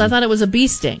because I thought it was a bee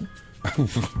sting.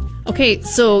 Okay,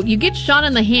 so you get shot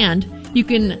in the hand. You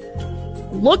can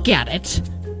look at it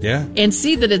Yeah. and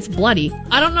see that it's bloody.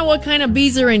 I don't know what kind of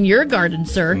bees are in your garden,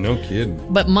 sir, No kidding.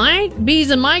 but my bees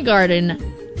in my garden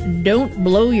don't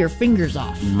blow your fingers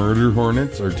off. Murder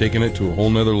hornets are taking it to a whole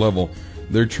nother level.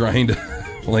 They're trying to,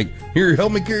 like, here,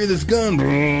 help me carry this gun.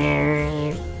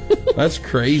 That's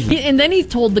crazy. And then he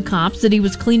told the cops that he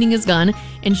was cleaning his gun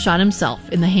and shot himself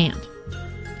in the hand.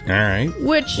 All right.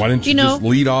 Which, Why didn't you know, just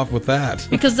lead off with that?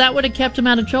 because that would have kept him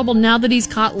out of trouble. Now that he's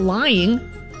caught lying,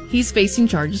 he's facing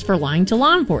charges for lying to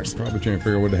law enforcement. Probably trying to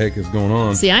figure out what the heck is going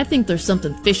on. See, I think there's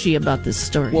something fishy about this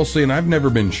story. Well, see, and I've never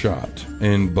been shot.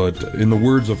 But in the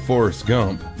words of Forrest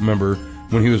Gump, remember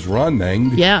when he was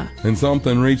running? Yeah. And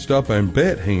something reached up and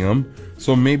bit him.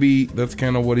 So maybe that's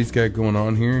kind of what he's got going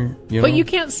on here. You know? But you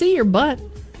can't see your butt.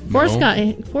 Forrest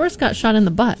got shot in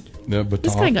the butt. Yeah, but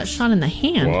This guy got shot in the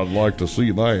hand. Well, I'd like to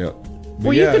see that.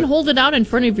 Well, you can hold it out in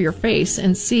front of your face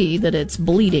and see that it's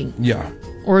bleeding. Yeah.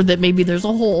 Or that maybe there's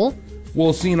a hole.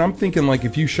 Well, see, and I'm thinking, like,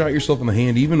 if you shot yourself in the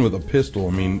hand, even with a pistol,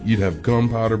 I mean, you'd have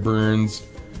gunpowder burns.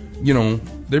 You know,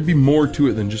 there'd be more to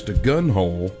it than just a gun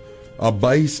hole, a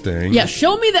bee sting. Yeah,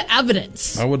 show me the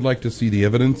evidence. I would like to see the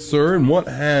evidence, sir. And what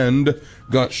hand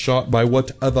got shot by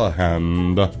what other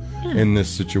hand in this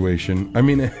situation? I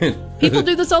mean, People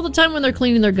do this all the time when they're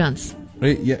cleaning their guns.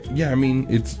 yeah. I mean,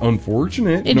 it's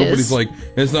unfortunate. It Nobody's is. like,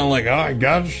 it's not like, oh,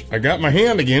 I got my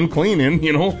hand again cleaning.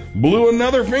 You know, blew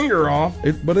another finger off.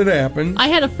 But it happened. I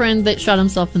had a friend that shot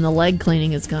himself in the leg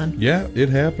cleaning his gun. Yeah, it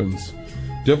happens.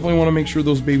 Definitely want to make sure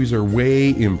those babies are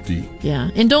way empty. Yeah,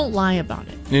 and don't lie about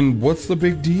it. And what's the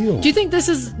big deal? Do you think this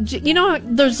is, you know,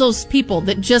 there's those people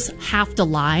that just have to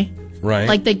lie? Right.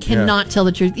 Like they cannot tell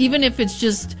the truth. Even if it's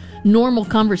just normal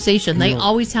conversation, they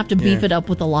always have to beef it up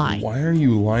with a lie. Why are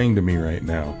you lying to me right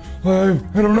now? I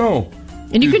don't know.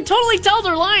 And you can totally tell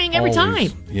they're lying every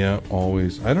Always. time. Yeah,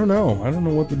 always. I don't know. I don't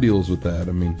know what the deal is with that.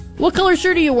 I mean, What color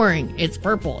shirt are you wearing? It's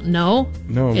purple. No,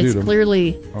 it's dude,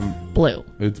 clearly blue.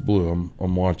 it's blue.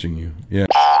 I'm watching you. Yeah.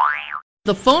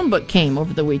 The phone book came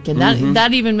over the weekend.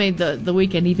 That even made the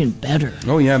weekend even better.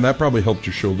 Oh yeah, that probably helped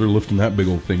your shoulder lifting that big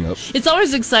old thing up. It's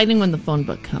always exciting when the phone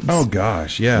book comes. Oh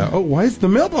gosh, yeah. Oh, why is the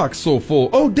mailbox so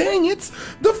full? Oh dang, it's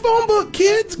the phone book,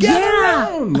 kids. Gather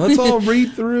around. Let's all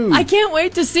read through. I can't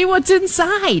wait to see what's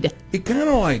inside. It kind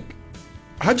of like,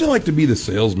 how'd you like to be the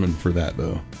salesman for that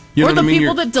though? You Or know the what I mean?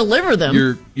 people that deliver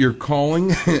them. You're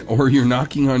calling or you're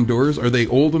knocking on doors. Are they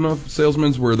old enough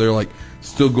salesmen where they're like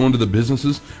still going to the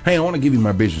businesses? Hey, I want to give you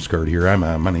my business card here.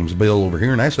 My name's Bill over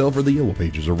here, and I sell for the Yellow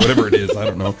Pages or whatever it is. I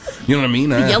don't know. You know what I mean?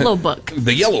 The Yellow Book.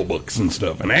 The Yellow Books and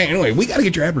stuff. And anyway, we got to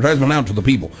get your advertisement out to the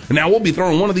people. And now we'll be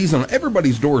throwing one of these on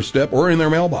everybody's doorstep or in their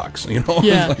mailbox. You know?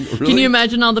 Yeah. Like, really? Can you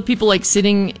imagine all the people like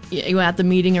sitting at the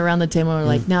meeting around the table and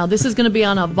like, now this is going to be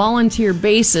on a volunteer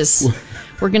basis.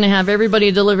 We're going to have everybody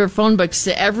deliver phone books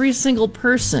to every single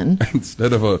person.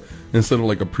 Instead of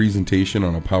like a presentation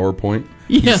on a PowerPoint,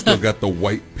 Yeah. he's still got the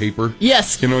white paper.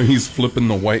 Yes. You know, he's flipping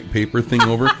the white paper thing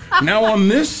over. Now on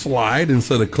this slide,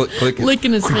 instead of click,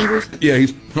 Licking his fingers. Yeah,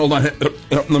 he's, hold on,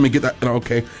 let me get that,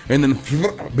 okay. And then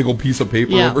a big old piece of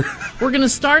paper Yeah. over. We're going to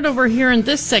start over here in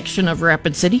this section of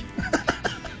Rapid City.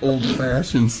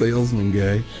 Old-fashioned salesman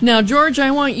guy. Now, George,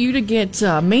 I want you to get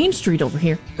Main Street over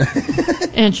here.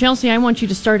 And Chelsea, I want you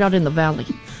to start out in the valley.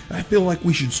 I feel like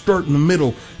we should start in the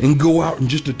middle and go out and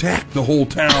just attack the whole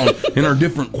town in our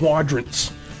different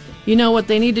quadrants. You know, what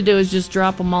they need to do is just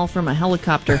drop them all from a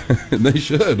helicopter. They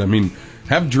should. I mean,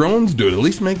 have drones do it. At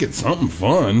least make it something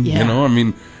fun. Yeah. You know, I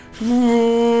mean,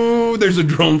 ooh, there's a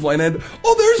drone flying in.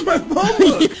 Oh, there's my phone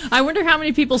book. I wonder how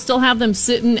many people still have them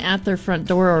sitting at their front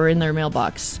door or in their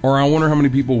mailbox. Or I wonder how many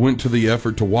people went to the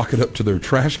effort to walk it up to their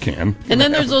trash can. And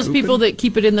then there's those people that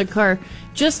keep it in their car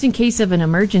just in case of an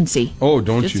emergency. Oh,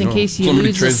 don't just you know? in case you Somebody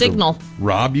lose the tries to signal.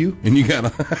 rob you, and you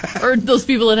gotta. Or those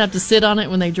people that have to sit on it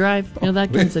when they drive. You know,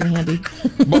 that comes in handy.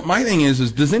 But my thing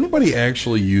is does anybody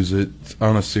actually use it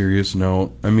on a serious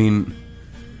note? I mean,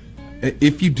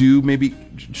 if you do, maybe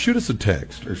shoot us a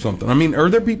text or something. I mean, are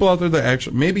there people out there that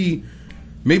actually maybe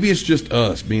it's just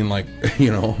us being like,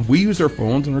 you know, we use our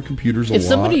phones and our computers a lot. If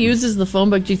somebody uses the phone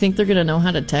book, do you think they're going to know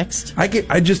how to text?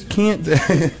 I just can't.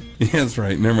 Yeah, that's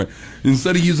right. Never mind.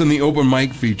 Instead of using the open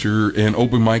mic feature and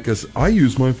open mic us, I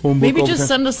use my phone book. Maybe all the just time.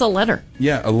 send us a letter.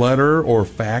 Yeah, a letter or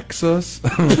fax us.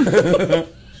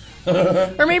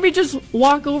 Or maybe just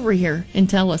walk over here and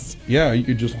tell us. Yeah, you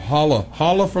could just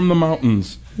holla from the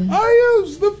mountains. I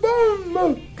use the phone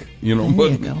book. You know, There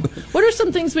you go. What are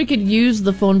some things we could use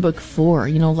the phone book for?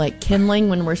 You know, like kindling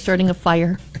when we're starting a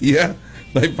fire? Yeah.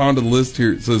 I found a list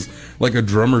here. It says like a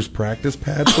drummer's practice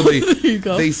pad. So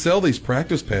they sell these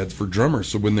practice pads for drummers.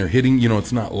 So when they're hitting, you know,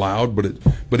 it's not loud,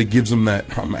 but it gives them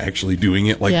that I'm actually doing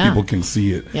it. Like Yeah. people can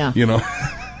see it. Yeah. You know.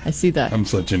 I see that. I'm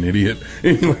such an idiot.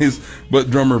 Anyways, but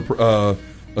drummer,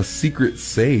 a secret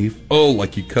safe. Oh,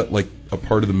 like you cut like a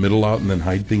part of the middle out and then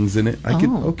hide things in it.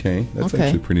 Okay, that's okay.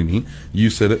 actually pretty neat. You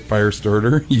said it, fire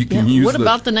starter. You can use. What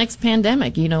about the next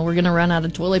pandemic? We're going to run out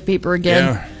of toilet paper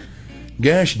again. Yeah.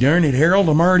 Gosh darn it, Harold,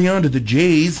 I'm already on to the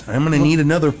J's. I'm going to need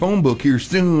another phone book here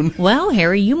soon. Well,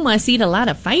 Harry, you must eat a lot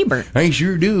of fiber. I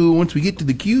sure do. Once we get to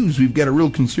the Q's, we've got a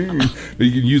real concern.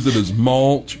 You can use it as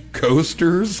mulch,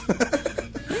 coasters,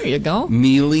 There you go.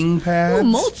 kneeling pads. Oh,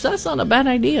 mulch, that's not a bad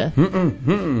idea.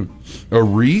 A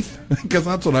wreath? Because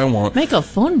that's what I want. Make a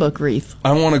phone book wreath.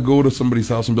 I want to go to somebody's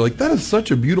house and be like, that is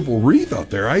such a beautiful wreath out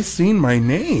there. I seen my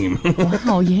name.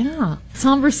 Wow, yeah.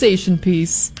 Conversation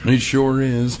piece. It sure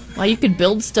is. Well, you could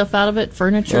build stuff out of it,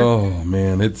 furniture. Oh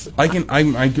man,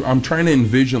 I'm trying to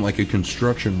envision like a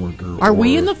construction worker. Are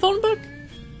we in the phone book?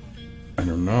 I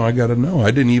don't know. I gotta know.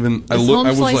 I didn't even. I Is look. Home I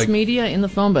was Slice like Media in the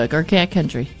phone book or Cat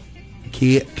Country?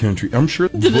 Cat Country. I'm sure.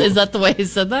 Is that the way he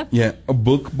said that? Yeah, a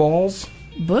book balls.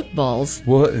 Book balls.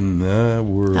 What in the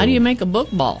world? How do you make a book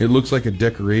ball? It looks like a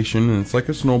decoration, and it's like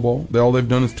a snowball. All they've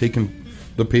done is taken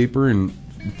the paper and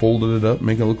folded it up,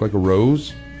 make it look like a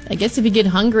rose. I guess if you get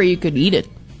hungry, you could eat it.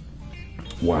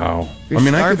 Wow. You're I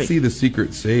starving. could see the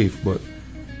secret safe, but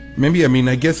maybe,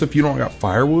 I guess if you don't got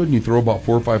firewood and you throw about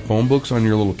 4 or 5 phone books on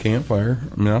your little campfire,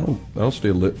 that'll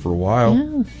stay lit for a while.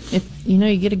 Yeah. If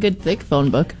you get a good thick phone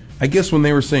book. I guess when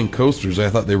they were saying coasters,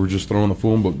 I thought they were just throwing the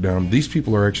phone book down. These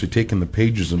people are actually taking the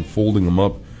pages and folding them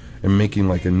up and making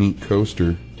like a neat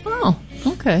coaster. Oh,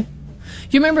 okay.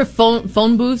 Do you remember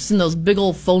phone booths and those big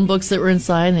old phone books that were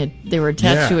inside and they were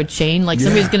attached to a chain? Like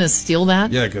somebody's going to steal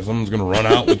that? Yeah, because someone's going to run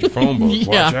out with your phone book.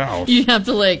 Yeah. Watch out. You have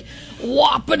to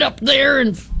whop it up there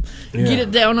and get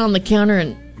it down on the counter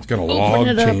and it's got a open log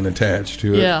it up. chain attached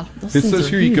to it. Yeah, It those things says are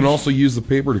here you can huge. also use the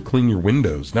paper to clean your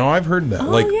windows. Now I've heard that,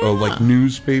 like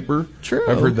newspaper. True.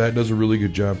 I've heard that does a really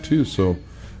good job too. So,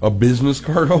 a business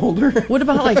card holder. What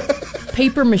about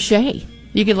paper mache?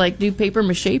 You could do paper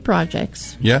mache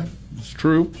projects. Yeah, it's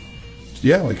true.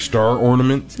 Yeah, like star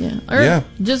ornaments. Yeah. Or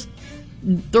just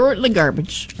throw it in the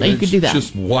garbage. You could do that.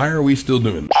 Just why are we still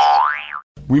doing it?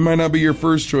 We might not be your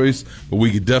first choice, but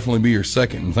we could definitely be your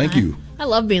second. And thank you. I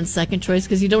love being second choice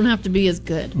because you don't have to be as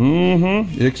good.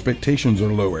 Mm-hmm. The expectations are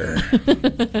lower.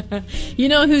 You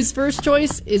know whose first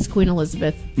choice is Queen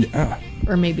Elizabeth? Yeah.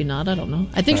 Or maybe not. I don't know.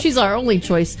 I think she's our only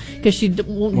choice because she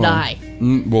won't die.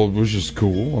 Well, it was just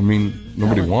cool.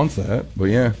 Nobody wants that, but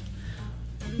yeah.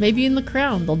 Maybe in the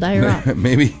crown they'll dye her out.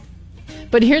 Maybe.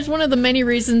 But here's one of the many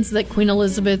reasons that Queen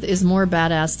Elizabeth is more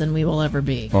badass than we will ever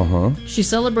be. Uh-huh. She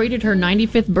celebrated her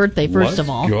 95th birthday, first of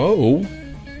all. Let's go.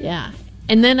 Yeah.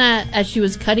 And then as she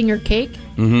was cutting her cake,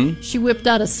 she whipped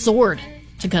out a sword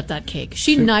to cut that cake.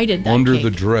 She knighted that Under cake.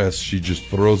 the dress, she just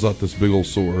throws out this big old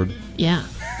sword. Yeah.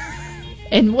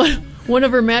 And one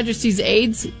of Her Majesty's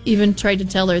aides even tried to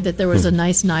tell her that there was a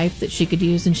nice knife that she could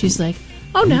use, and she's like,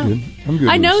 "Oh no, I'm good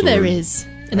I with know a there sword." is."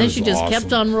 And then That she is just awesome.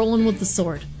 kept on rolling with the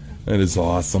sword. That is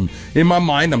awesome. In my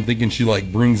mind, I'm thinking she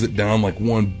brings it down like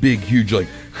one big, huge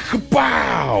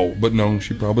pow. But no,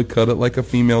 she probably cut it like a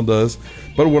female does.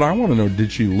 But what I want to know,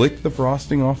 did she lick the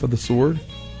frosting off of the sword?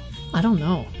 I don't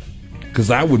know. Because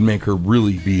that would make her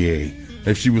really BA.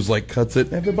 If she was cuts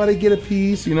it, everybody get a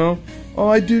piece, Oh,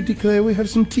 I do declare we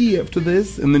have some tea after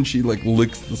this. And then she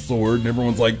licks the sword and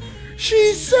everyone's like,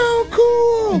 she's so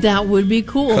cool. That would be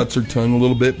cool. Cuts her tongue a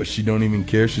little bit, but she don't even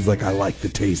care. She's like, I like the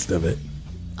taste of it.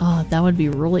 Oh, that would be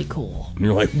really cool. And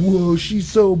you're like, whoa, she's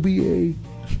so BA.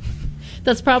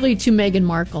 That's probably too Meghan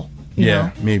Markle. you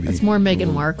know? Maybe. It's more Meghan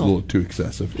A Markle. little too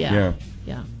excessive. Yeah.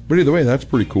 But either way, that's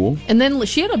pretty cool. And then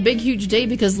she had a big, huge day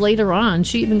because later on,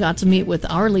 she even got to meet with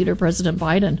our leader, President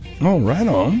Biden. Oh, right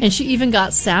on. And she even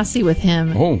got sassy with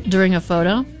him during a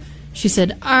photo. She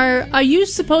said, Are you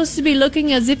supposed to be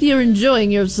looking as if you're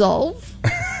enjoying yourself?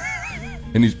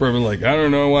 And he's probably like, I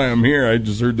don't know why I'm here. I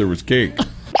just heard there was cake.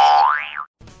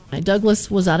 Douglas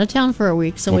was out of town for a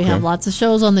week, so we have lots of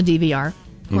shows on the DVR.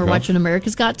 We're watching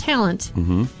America's Got Talent.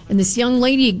 Mm-hmm. And this young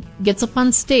lady gets up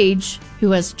on stage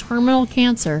who has terminal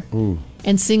cancer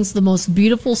and sings the most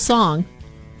beautiful song.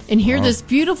 And here this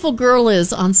beautiful girl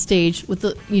is on stage with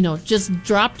the, just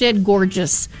drop dead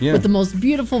gorgeous with the most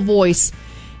beautiful voice.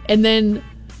 And then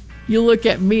you look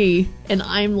at me and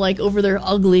I'm over there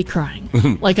ugly crying.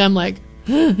 I'm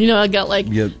I got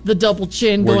the double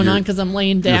chin going on because I'm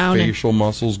laying down. Your facial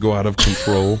muscles go out of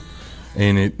control.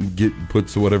 And it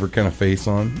puts whatever kind of face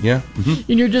on. Yeah.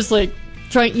 Mm-hmm. And you're just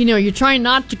trying, you're trying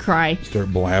not to cry. Start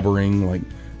blabbering,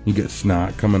 you get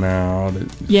snot coming out.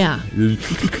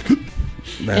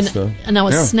 Stuff. And I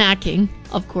was snacking,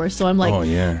 of course. So I'm oh,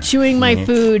 yeah. chewing my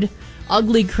food,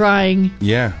 ugly crying.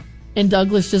 Yeah. And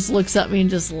Douglas just looks at me and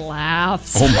just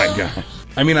laughs. Oh my god!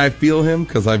 I mean, I feel him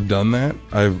because I've done that.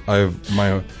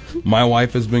 My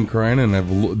wife has been crying, and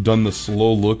I've done the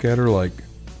slow look at her, like,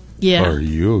 Yeah. "Are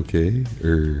you okay?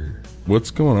 Or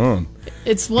what's going on?"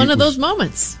 It's one of those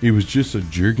moments. It was just a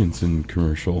Jergensen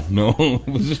commercial. No, it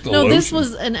was just a No, lotion. this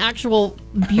was an actual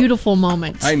beautiful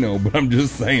moment. I know, but I'm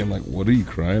just saying, like, what are you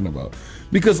crying about?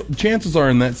 Because chances are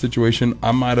in that situation,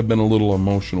 I might have been a little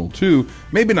emotional too.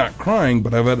 Maybe not crying,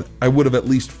 but I would have at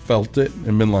least felt it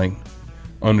and been like,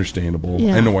 understandable.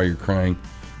 Yeah. I know why you're crying.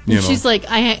 You know. She's like,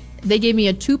 they gave me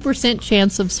a 2%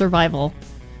 chance of survival,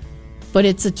 but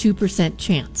it's a 2%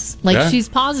 chance. Like, Yeah. she's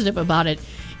positive about it.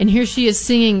 And here she is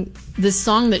singing this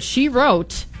song that she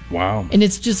wrote, Wow. and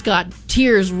it's just got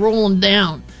tears rolling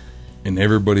down. And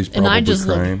everybody's probably And I just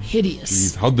crying. look hideous.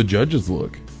 Jeez, how'd the judges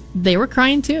look? They were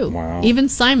crying too. Wow. Even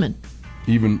Simon.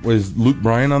 Even was Luke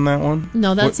Bryan on that one?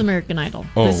 No, that's What- American Idol.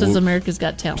 Oh, This is Luke- America's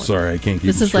Got Talent. Sorry, I can't keep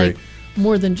This it is straight. like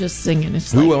more than just singing.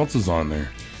 It's Who like else is on there?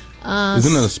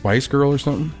 Isn't it a Spice Girl or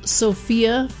something?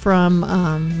 Sophia from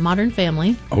Modern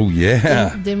Family. Oh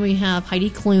yeah. Then we have Heidi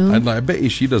Klum. I bet you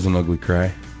she does an ugly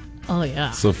cry. Oh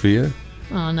yeah. Sophia.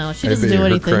 Oh no, she I doesn't bet do her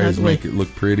anything cries ugly. make it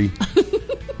look pretty.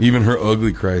 Even her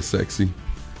ugly cry is sexy.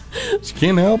 She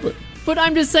can't help it. But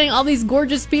I'm just saying, all these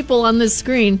gorgeous people on this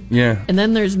screen, Yeah. and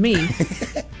then there's me.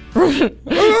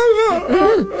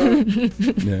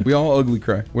 Yeah. We all ugly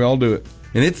cry. We all do it.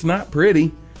 And it's not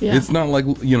pretty. Yeah. It's not like,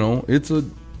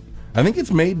 I think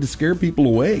it's made to scare people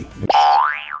away.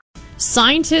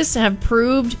 Scientists have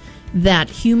proved that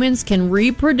humans can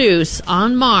reproduce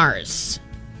on Mars.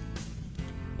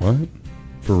 What?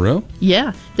 For real?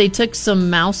 Yeah, they took some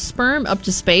mouse sperm up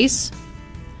to space,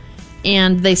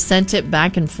 and they sent it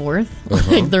back and forth.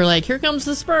 Like, they're like, "Here comes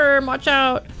the sperm! Watch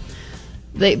out!"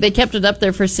 They kept it up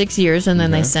there for 6 years, and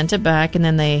then they sent it back, and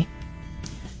then they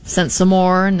sent some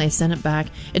more, and they sent it back.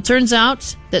 It turns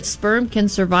out that sperm can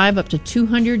survive up to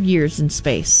 200 years in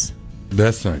space.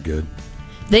 That's not good.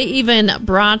 They even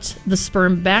brought the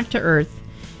sperm back to Earth,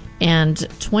 and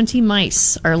 20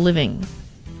 mice are living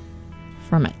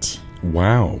from it.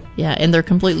 Wow. Yeah, and they're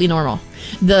completely normal.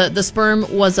 The sperm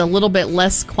was a little bit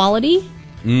less quality,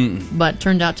 but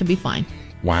turned out to be fine.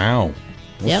 Wow.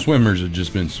 Well, Yep. swimmers have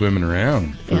just been swimming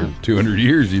around for Yeah. 200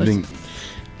 years. You think?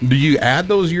 Do you add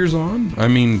those years on? I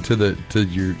mean, to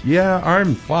your. Yeah,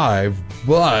 I'm 5,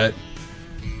 but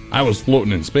I was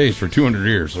floating in space for 200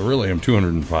 years, so really I'm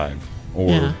 205.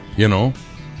 Or Yeah.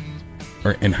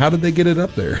 And how did they get it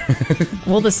up there?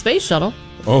 Well, the space shuttle.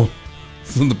 Oh,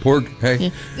 so the pork. Hey, Yeah.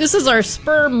 This is our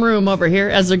sperm room over here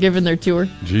as they're giving their tour.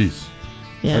 jeez.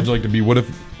 Yeah. I'd like to be. What if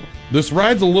this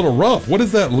ride's a little rough? What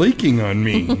is that leaking on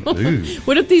me? Ew.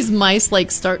 What if these mice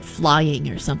like start flying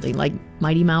or something, like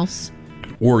Mighty Mouse?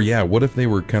 Or yeah, what if they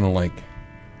were kind of like,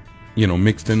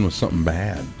 mixed in with something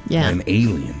bad? Yeah. An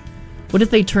alien. What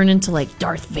if they turn into like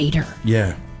Darth Vader?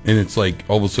 Yeah. And it's like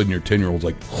all of a sudden your 10-year-old's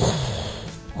like,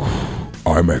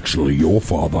 I'm actually your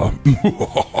father.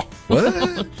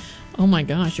 what? Oh my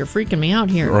gosh, you're freaking me out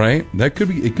here. Right?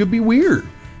 It could be weird.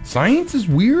 Science is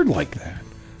weird like that.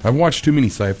 I've watched too many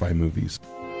sci-fi movies.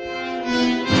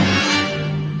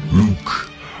 Luke,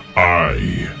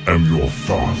 I am your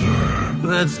father.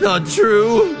 That's not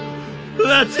true.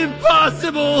 That's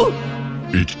impossible.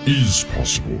 It is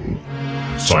possible.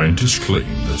 Scientists claim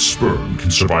that sperm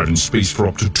can survive in space for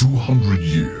up to 200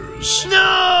 years. No!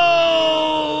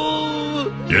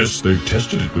 Yes, they've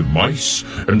tested it with mice,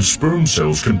 and sperm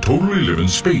cells can totally live in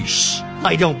space.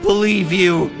 I don't believe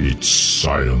you. It's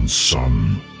science,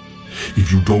 son.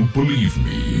 If you don't believe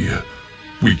me,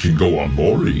 we can go on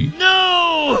Maury. No!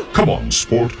 Come on,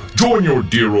 sport. Join your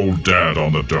dear old dad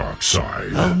on the dark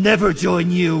side. I'll never join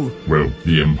you. Well,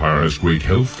 the Empire has great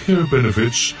healthcare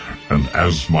benefits, and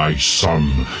as my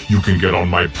son, you can get on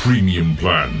my premium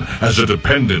plan as a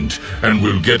dependent, and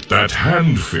we'll get that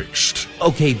hand fixed.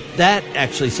 Okay, that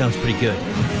actually sounds pretty good.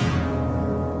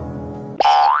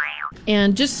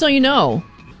 And just so you know,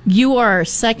 you are our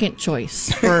second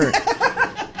choice for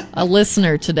a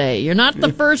listener today. You're not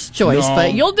the first choice, No.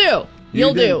 but you'll do.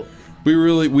 You'll do.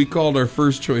 We called our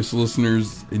first choice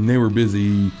listeners, and they were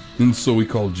busy, and so we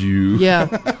called you. Yeah.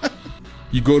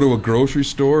 You go to a grocery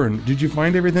store, and did you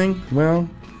find everything? Well,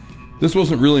 this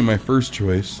wasn't really my first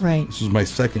choice. Right. This was my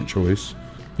second choice.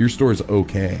 Your store's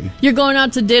okay. You're going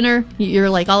out to dinner. You're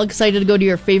like all excited to go to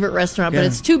your favorite restaurant, but Yeah.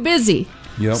 it's too busy.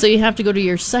 Yep. So you have to go to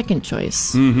your second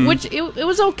choice, which it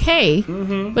was okay,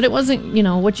 but it wasn't,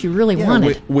 what you really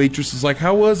wanted. Waitress is like,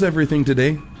 how was everything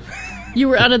today? You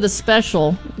were out of the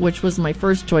special, which was my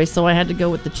first choice, so I had to go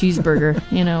with the cheeseburger,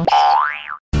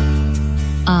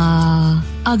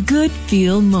 A good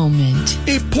feel moment.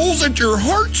 It pulls at your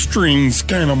heartstrings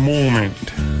kind of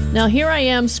moment. Now here I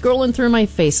am scrolling through my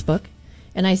Facebook,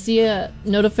 and I see a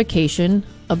notification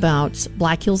about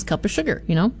Black Hills Cup of Sugar.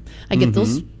 You know, I get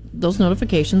those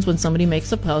notifications when somebody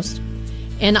makes a post,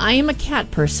 and I am a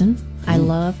cat person. I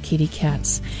love kitty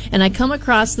cats, and I come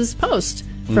across this post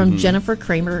from Jennifer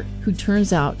Kramer, who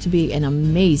turns out to be an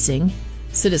amazing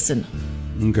citizen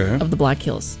of the Black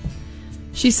Hills.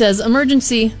 She says,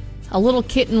 emergency, a little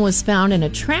kitten was found in a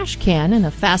trash can in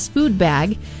a fast food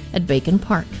bag at Bacon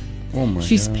Park. Oh my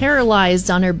She's God.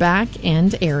 paralyzed on her back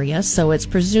end area, so it's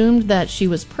presumed that she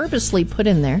was purposely put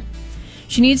in there.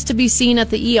 She needs to be seen at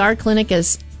the ER clinic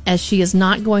as she is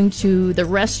not going to the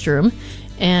restroom,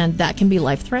 and that can be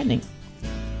life-threatening.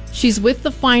 She's with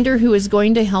the finder who is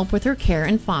going to help with her care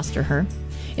and foster her.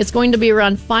 It's going to be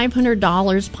around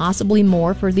 $500, possibly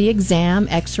more, for the exam,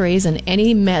 x-rays, and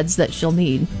any meds that she'll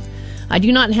need. I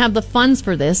do not have the funds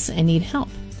for this and need help.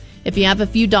 If you have a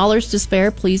few dollars to spare,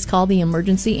 please call the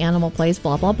emergency animal place,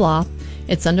 blah, blah, blah.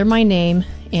 It's under my name,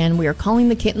 and we are calling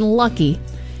the kitten Lucky,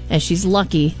 as she's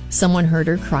lucky someone heard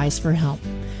her cries for help.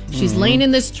 She's laying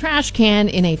in this trash can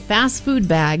in a fast food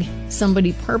bag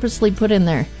somebody purposely put in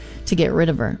there to get rid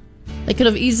of her. They could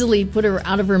have easily put her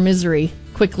out of her misery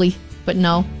quickly, but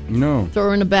no. Throw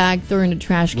her in a bag, throw her in a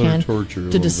trash Let her can torture her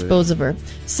a to little dispose of her.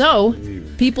 So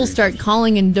people start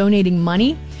calling and donating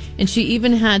money, and she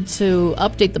even had to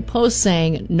update the post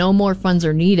saying no more funds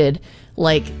are needed.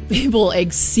 Like, people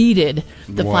exceeded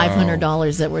the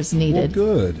 $500 that was needed. Well,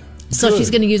 good. So she's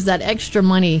going to use that extra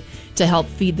money to help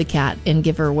feed the cat and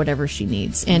give her whatever she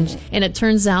needs. And it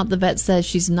turns out the vet says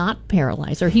she's not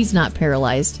paralyzed, or he's not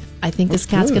paralyzed. I think this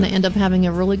cat's going to end up having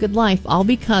a really good life, all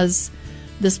because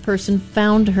this person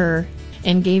found her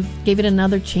and gave it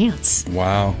another chance.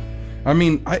 Wow. I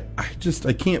mean, I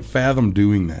can't fathom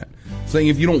doing that. Saying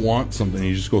if you don't want something,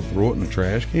 you just go throw it in the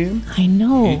trash can. I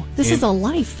know. This is a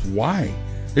life. Why?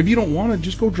 If you don't want it,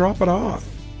 just go drop it off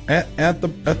at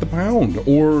the pound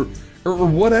or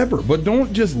whatever. But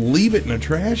don't just leave it in a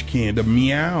trash can to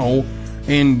meow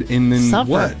and then Suffer.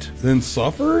 what? Then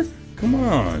suffer? Come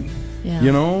on. Yeah.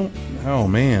 You know? Oh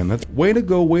man, that's way to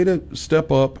go, way to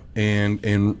step up and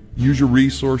use your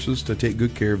resources to take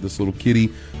good care of this little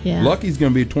kitty. Yeah. Lucky's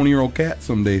gonna be a 20-year-old cat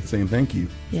someday saying thank you.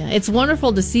 Yeah, it's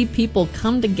wonderful to see people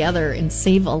come together and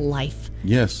save a life.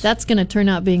 Yes. That's going to turn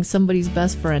out being somebody's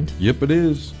best friend. Yep, it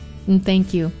is. And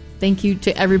thank you. Thank you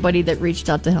to everybody that reached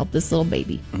out to help this little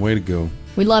baby. Way to go.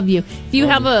 We love you. If you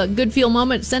have a good feel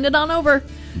moment, send it on over.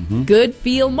 Good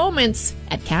feel moments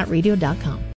at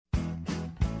catradio.com.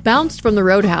 Bounced from the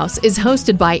Roadhouse is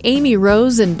hosted by Amy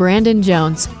Rose and Brandon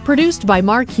Jones. Produced by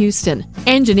Mark Houston.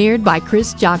 Engineered by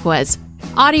Chris Jacquez.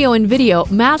 Audio and video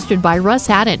mastered by Russ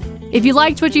Haddon. If you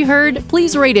liked what you heard,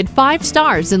 please rate it 5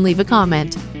 stars and leave a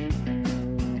comment.